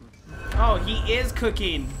time. Oh, he is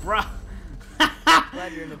cooking, bruh.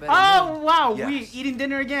 Glad you're in a better Oh, mood. wow, Yes. we eating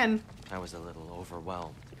dinner again. I was a little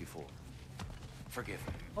overwhelmed before. Forgive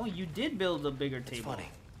me. Oh, you did build a bigger It's table. funny.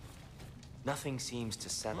 Nothing seems to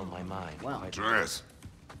settle my mind. Wow. quite- Atreus,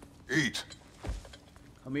 eat.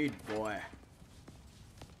 Come eat, boy.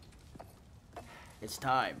 It's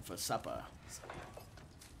time for supper.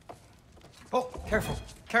 Oh, careful,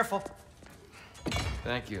 careful.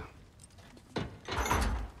 Thank you.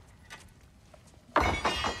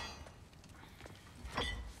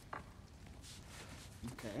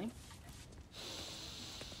 Okay.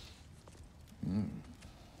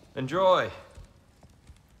 Enjoy.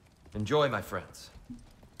 Enjoy, my friends.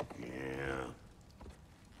 Yeah.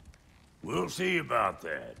 We'll see about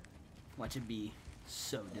that. Watch it be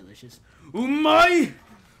so delicious. Umai!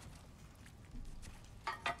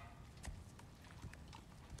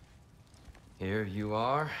 Here you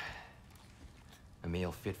are. A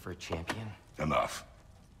meal fit for a champion. Enough.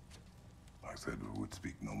 I said we would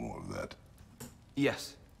speak no more of that.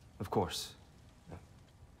 Yes, of course.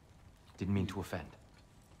 Didn't mean to offend.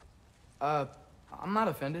 I'm not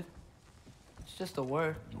offended. It's just a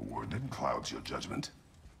word. The word that clouds your judgment.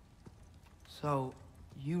 So,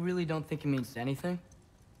 you really don't think it means anything?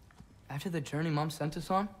 After the journey Mom sent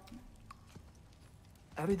us on?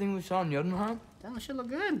 Everything we saw in Jotunheim? That shit look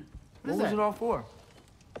good. What was it all for?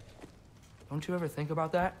 Don't you ever think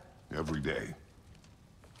about that? Every day.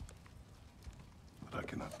 But I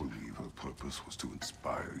cannot believe her purpose was to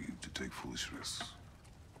inspire you to take foolish risks.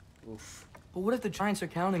 Oof. But what if the Giants are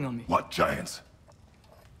counting on me? What giants?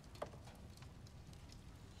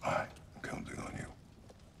 I'm counting on you.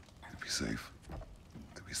 To be safe,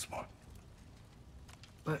 to be smart.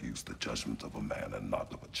 But- Use the judgment of a man and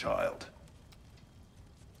not of a child.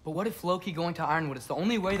 But what if Loki going to Ironwood is the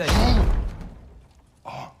only way that...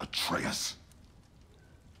 Atreus?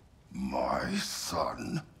 My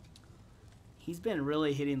son? He's been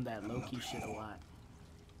really hitting that Loki shit a lot.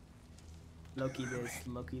 Loki this,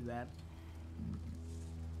 Loki that.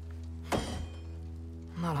 I'm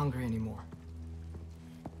not hungry anymore.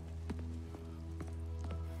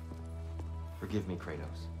 Forgive me,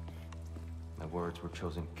 Kratos. My words were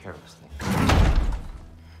chosen carelessly.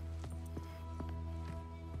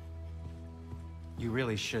 You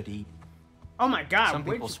really should eat. Oh my god. Some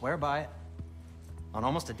people swear by it on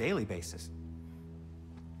almost a daily basis.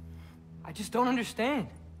 I just don't understand.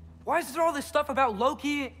 Why is there all this stuff about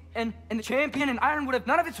Loki and the champion and Ironwood if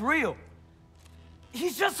none of it's real?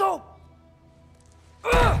 He's just so...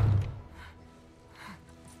 Ugh!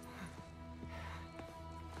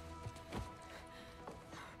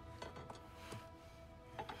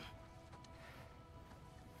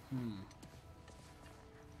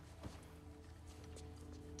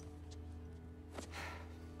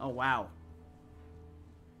 Oh, wow.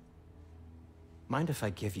 Mind if I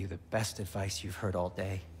give you the best advice you've heard all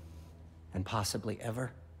day? And possibly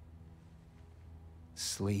ever?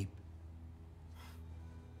 Sleep.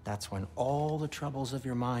 That's when all the troubles of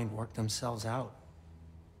your mind work themselves out.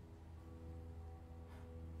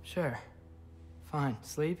 Sure. Fine.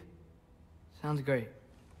 Sleep? Sounds great.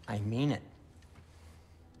 I mean it.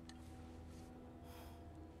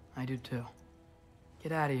 I do too.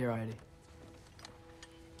 Get out of here, Heidi.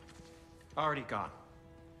 Already gone.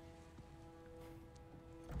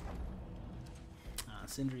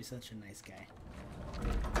 Sindri's such a nice guy.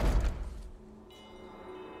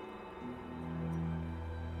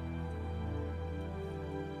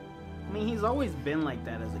 I mean, he's always been like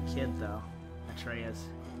that as a kid, though. Atreus.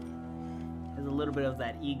 There's a little bit of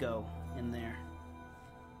that ego in there.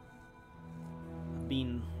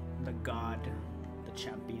 Being the god, the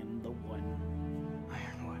champion, the one.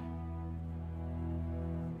 Ironwood.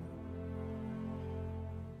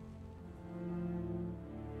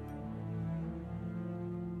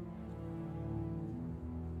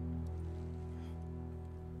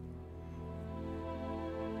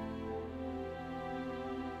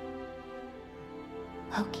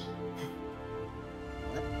 Loki.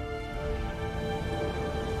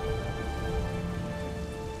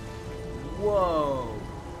 Whoa.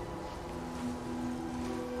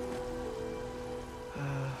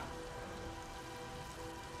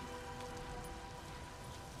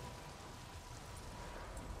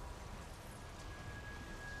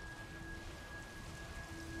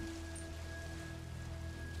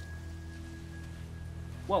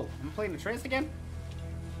 Whoa, I'm playing the trace again?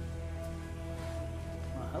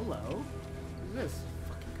 Hello? Who's this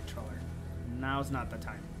fucking controller? Now's not the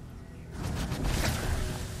time.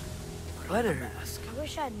 Letter. Mask. I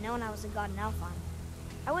wish I'd known I was a god in Alfheim.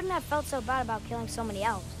 I wouldn't have felt so bad about killing so many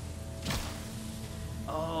elves.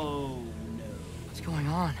 Oh no. What's going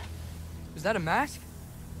on? Was that a mask?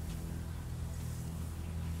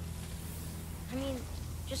 I mean,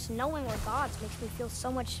 just knowing we're gods makes me feel so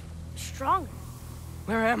much stronger.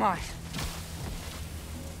 Where am I?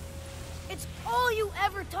 It's all you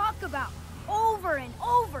ever talk about, over and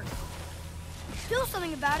over. Do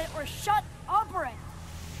something about it or shut up already.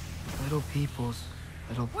 Little people's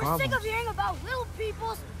little We're problems. sick of hearing about little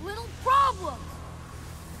people's little problems.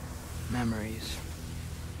 Memories.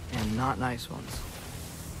 And not nice ones.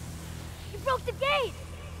 You broke the gate.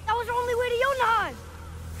 That was our only way to Jotunheim.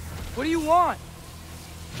 What do you want?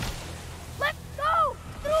 Let go,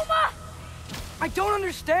 Truma. I don't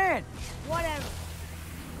understand. Whatever.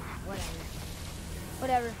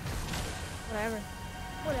 Whatever.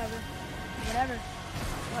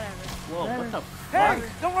 Whoa, Whatever. what the Hey,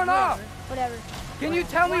 fuck? don't run off! Whatever. Can you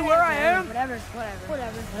tell me where I am? Whatever.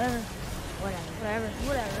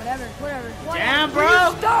 Damn,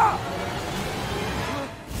 bro! Stop!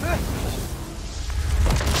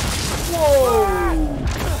 Whoa!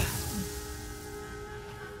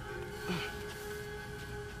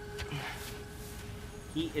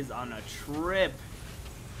 He is on a trip.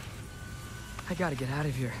 I gotta get out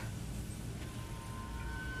of here.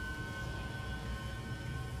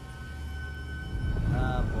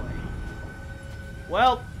 Oh boy.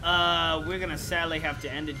 Well, we're gonna sadly have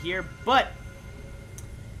to end it here, but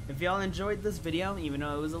if y'all enjoyed this video, even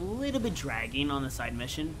though it was a little bit dragging on the side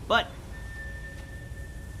mission, but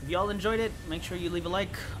if y'all enjoyed it, make sure you leave a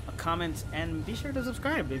like, a comment, and be sure to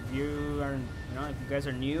subscribe if you are, if you guys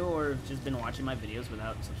are new or have just been watching my videos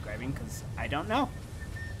without subscribing, because I don't know.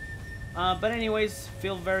 But anyways,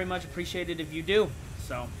 feel very much appreciated if you do.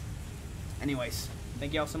 So, anyways,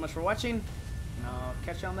 thank you all so much for watching, and I'll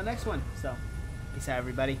catch you on the next one. So, peace out,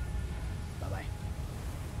 everybody.